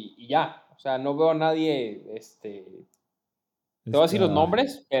 y ya, o sea, no veo a nadie, te voy a decir los Esta,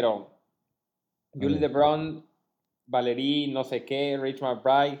 nombres, pero a Julie ver, DeBron, Valerie, no sé qué, Rachel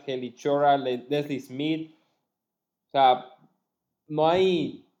McBride, Haley Chora, Leslie Smith, o sea, no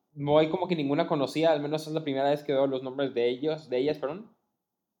hay como que ninguna conocida, al menos es la primera vez que veo los nombres de ellas, perdón.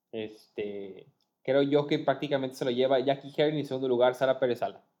 Creo yo que prácticamente se lo lleva Jackie Herring y en segundo lugar Sara Pérez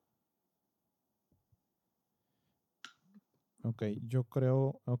Sala. ok, yo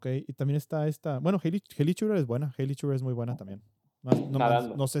creo, ok, y también está bueno, Hailey Schurer es buena, Hailey Schurer es muy buena también.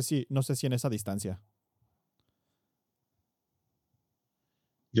 Nadando. No sé si en esa distancia.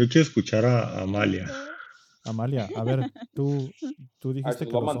 Yo quiero escuchar a Amalia. Siento, Amalia, a ver, tú A ver, se dijiste los que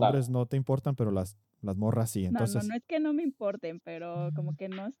voy a los hombres mandar. no te importan, pero las morras sí, no entonces, es que no me importen, pero como que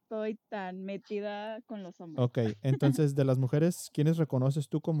no estoy tan metida con los hombres. ok, entonces de las mujeres, ¿quiénes reconoces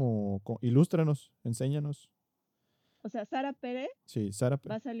tú ilústranos, enséñanos? O sea, Sara Pérez Sí, Sara,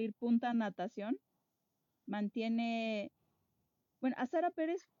 va a salir punta natación, mantiene, bueno, a Sara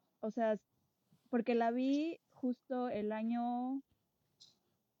Pérez, o sea, porque la vi justo el año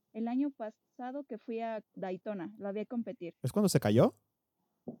pasado que fui a Daytona, la vi a competir. ¿es cuando se cayó?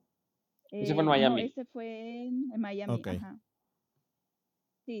 Ese fue en No, Miami. ese fue en Miami, Ok, ajá.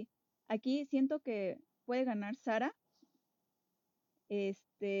 Sí, aquí siento que puede ganar Sara.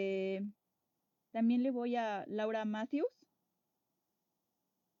 Este, también le voy a Laura Matthews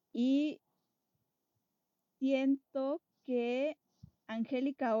y siento que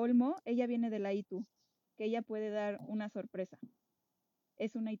Angélica Olmo, ella viene de la ITU, que ella puede dar una sorpresa.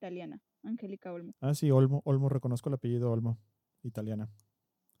 Es una italiana, Angélica Olmo. ah, sí, Olmo, reconozco el apellido Olmo, italiana.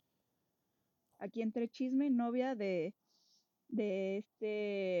 Aquí entre chisme, novia de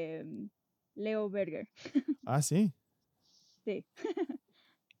Leo Berger. Ah, sí, Sí,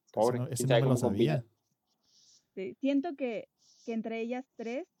 Pobre, ese quién no sabe me lo cómo compita. sabía. sí. Siento que entre ellas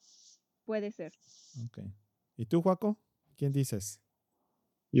tres puede ser. Ok. ¿Y tú, Joaco? ¿Quién dices?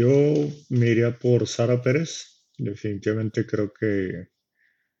 Yo me iría por Sara Pérez. Definitivamente creo que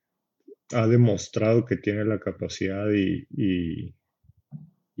ha demostrado que tiene la capacidad y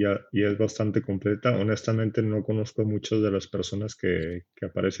es bastante completa. Honestamente no conozco a muchas de las personas que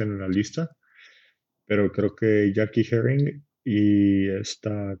aparecen en la lista, pero creo que Jackie Herring y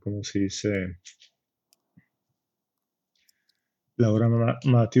esta, ¿cómo se dice? Laura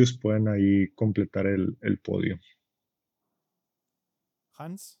Matthews pueden ahí completar el podio.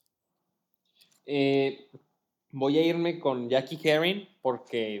 Hans. Eh, voy a irme con Jackie Herring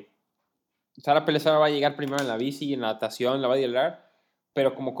porque Sara Pérez Sala va a llegar primero en la bici, en la natación, la va a liderar,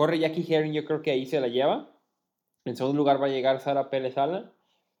 pero como corre Jackie Herring, yo creo que ahí se la lleva. En segundo lugar va a llegar Sara Pérez Sala.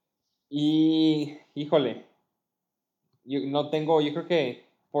 Y, híjole, yo creo que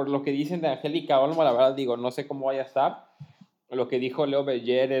por lo que dicen de Angélica Olmo, la verdad digo, no sé cómo vaya a estar. Lo que dijo Leo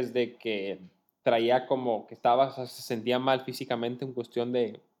Beller es de que traía como que estaba, o sea, se sentía mal físicamente en cuestión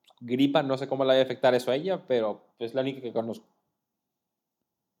de gripa, no sé cómo le va a afectar eso a ella, pero es la única que conozco.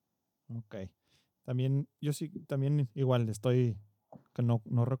 Ok. También, yo sí, también igual estoy, que no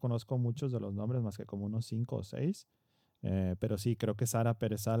reconozco muchos de los nombres, más que como unos 5 o 6. Pero sí, creo que Sara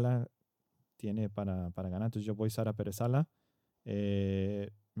Pérez Sala tiene para ganar. Entonces yo voy Sara Pérez Sala.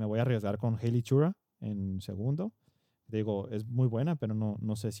 Me voy a arriesgar con Hailey Chura en segundo. Digo, es muy buena, pero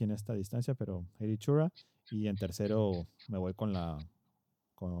no sé si en esta distancia, pero Hailey Chura. Y en tercero me voy con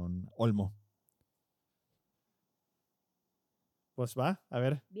Olmo. Pues va, a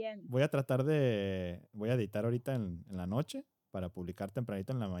ver, Bien. voy a editar ahorita en la noche para publicar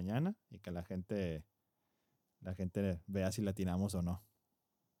tempranito en la mañana y que la gente vea si latinamos o no.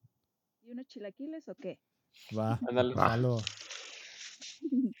 ¿Y unos chilaquiles o qué? Va, Ándale. Va. jalo,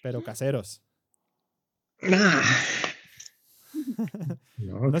 pero caseros. Nah.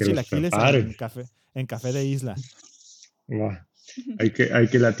 No, Unos que los chilaquiles preparen. en café de isla. Va. Hay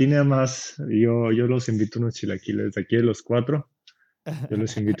que latine más. Yo los invito a unos chilaquiles. De aquí de los 4, yo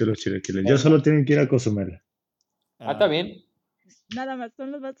les invito a los chilaquiles. Ya Venga. solo tienen que ir a Cozumel, Está bien. Nada más,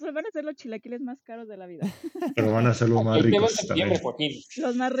 van a ser los chilaquiles más caros de la vida. pero van a ser los más Aquí te veo en ricos también. septiembre, Joaquín.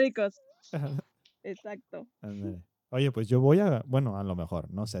 Los más ricos. Exacto. Ándale. Oye, pues bueno, a lo mejor,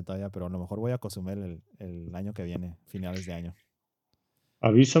 no sé todavía, pero a lo mejor voy a Cozumel el año que viene, finales de año.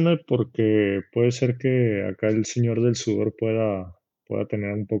 Avísame porque puede ser que acá el señor del sudor pueda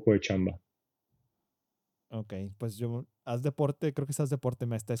tener un poco de chamba. Ok, pues haz deporte, creo que haz deporte,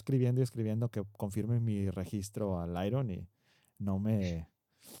 me está escribiendo y escribiendo que confirme mi registro al Iron y no me,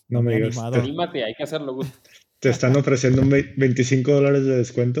 No no me me ha digas, animado. Anímate, hay que hacerlo, Gus. te están ofreciendo un $25 de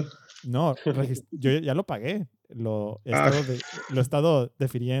descuento. No, yo ya lo pagué. Ah, Lo he estado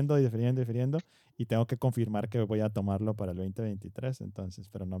defiriendo y defiriendo y tengo que confirmar que voy a tomarlo para el 2023, entonces,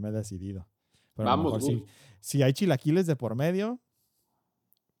 pero no me he decidido. Pero a lo Vamos, mejor Gus. si hay chilaquiles de por medio,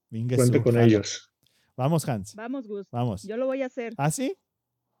 cuente Mingesu, con jalo. ellos. Vamos, Hans. Vamos, Gus. Vamos. Yo lo voy a hacer. ¿Ah, sí?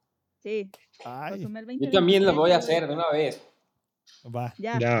 Sí. Ay, Cozumel Yo también lo 2023, voy a yo lo voy a hacer de hacer. una vez. va.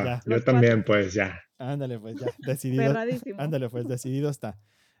 Ya, Ya, Ya. yo los también, 4. pues ya. Ándale, pues ya. Decidido. Cerradísimo. Ándale, pues decidido está.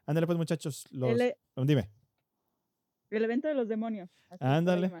 Ándale, pues muchachos. Dime. El evento de los demonios. Así, por ahí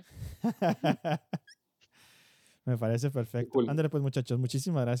Ándale. más. Me parece Qué perfecto. cool. Ándale, pues muchachos,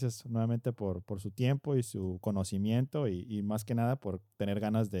 muchísimas gracias nuevamente por su tiempo y su conocimiento y más que nada por tener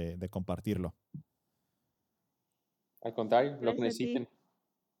ganas de compartirlo. Al contrario, lo que Gracias a ti. necesiten.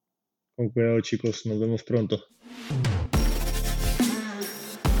 Con cuidado, chicos. Nos vemos pronto.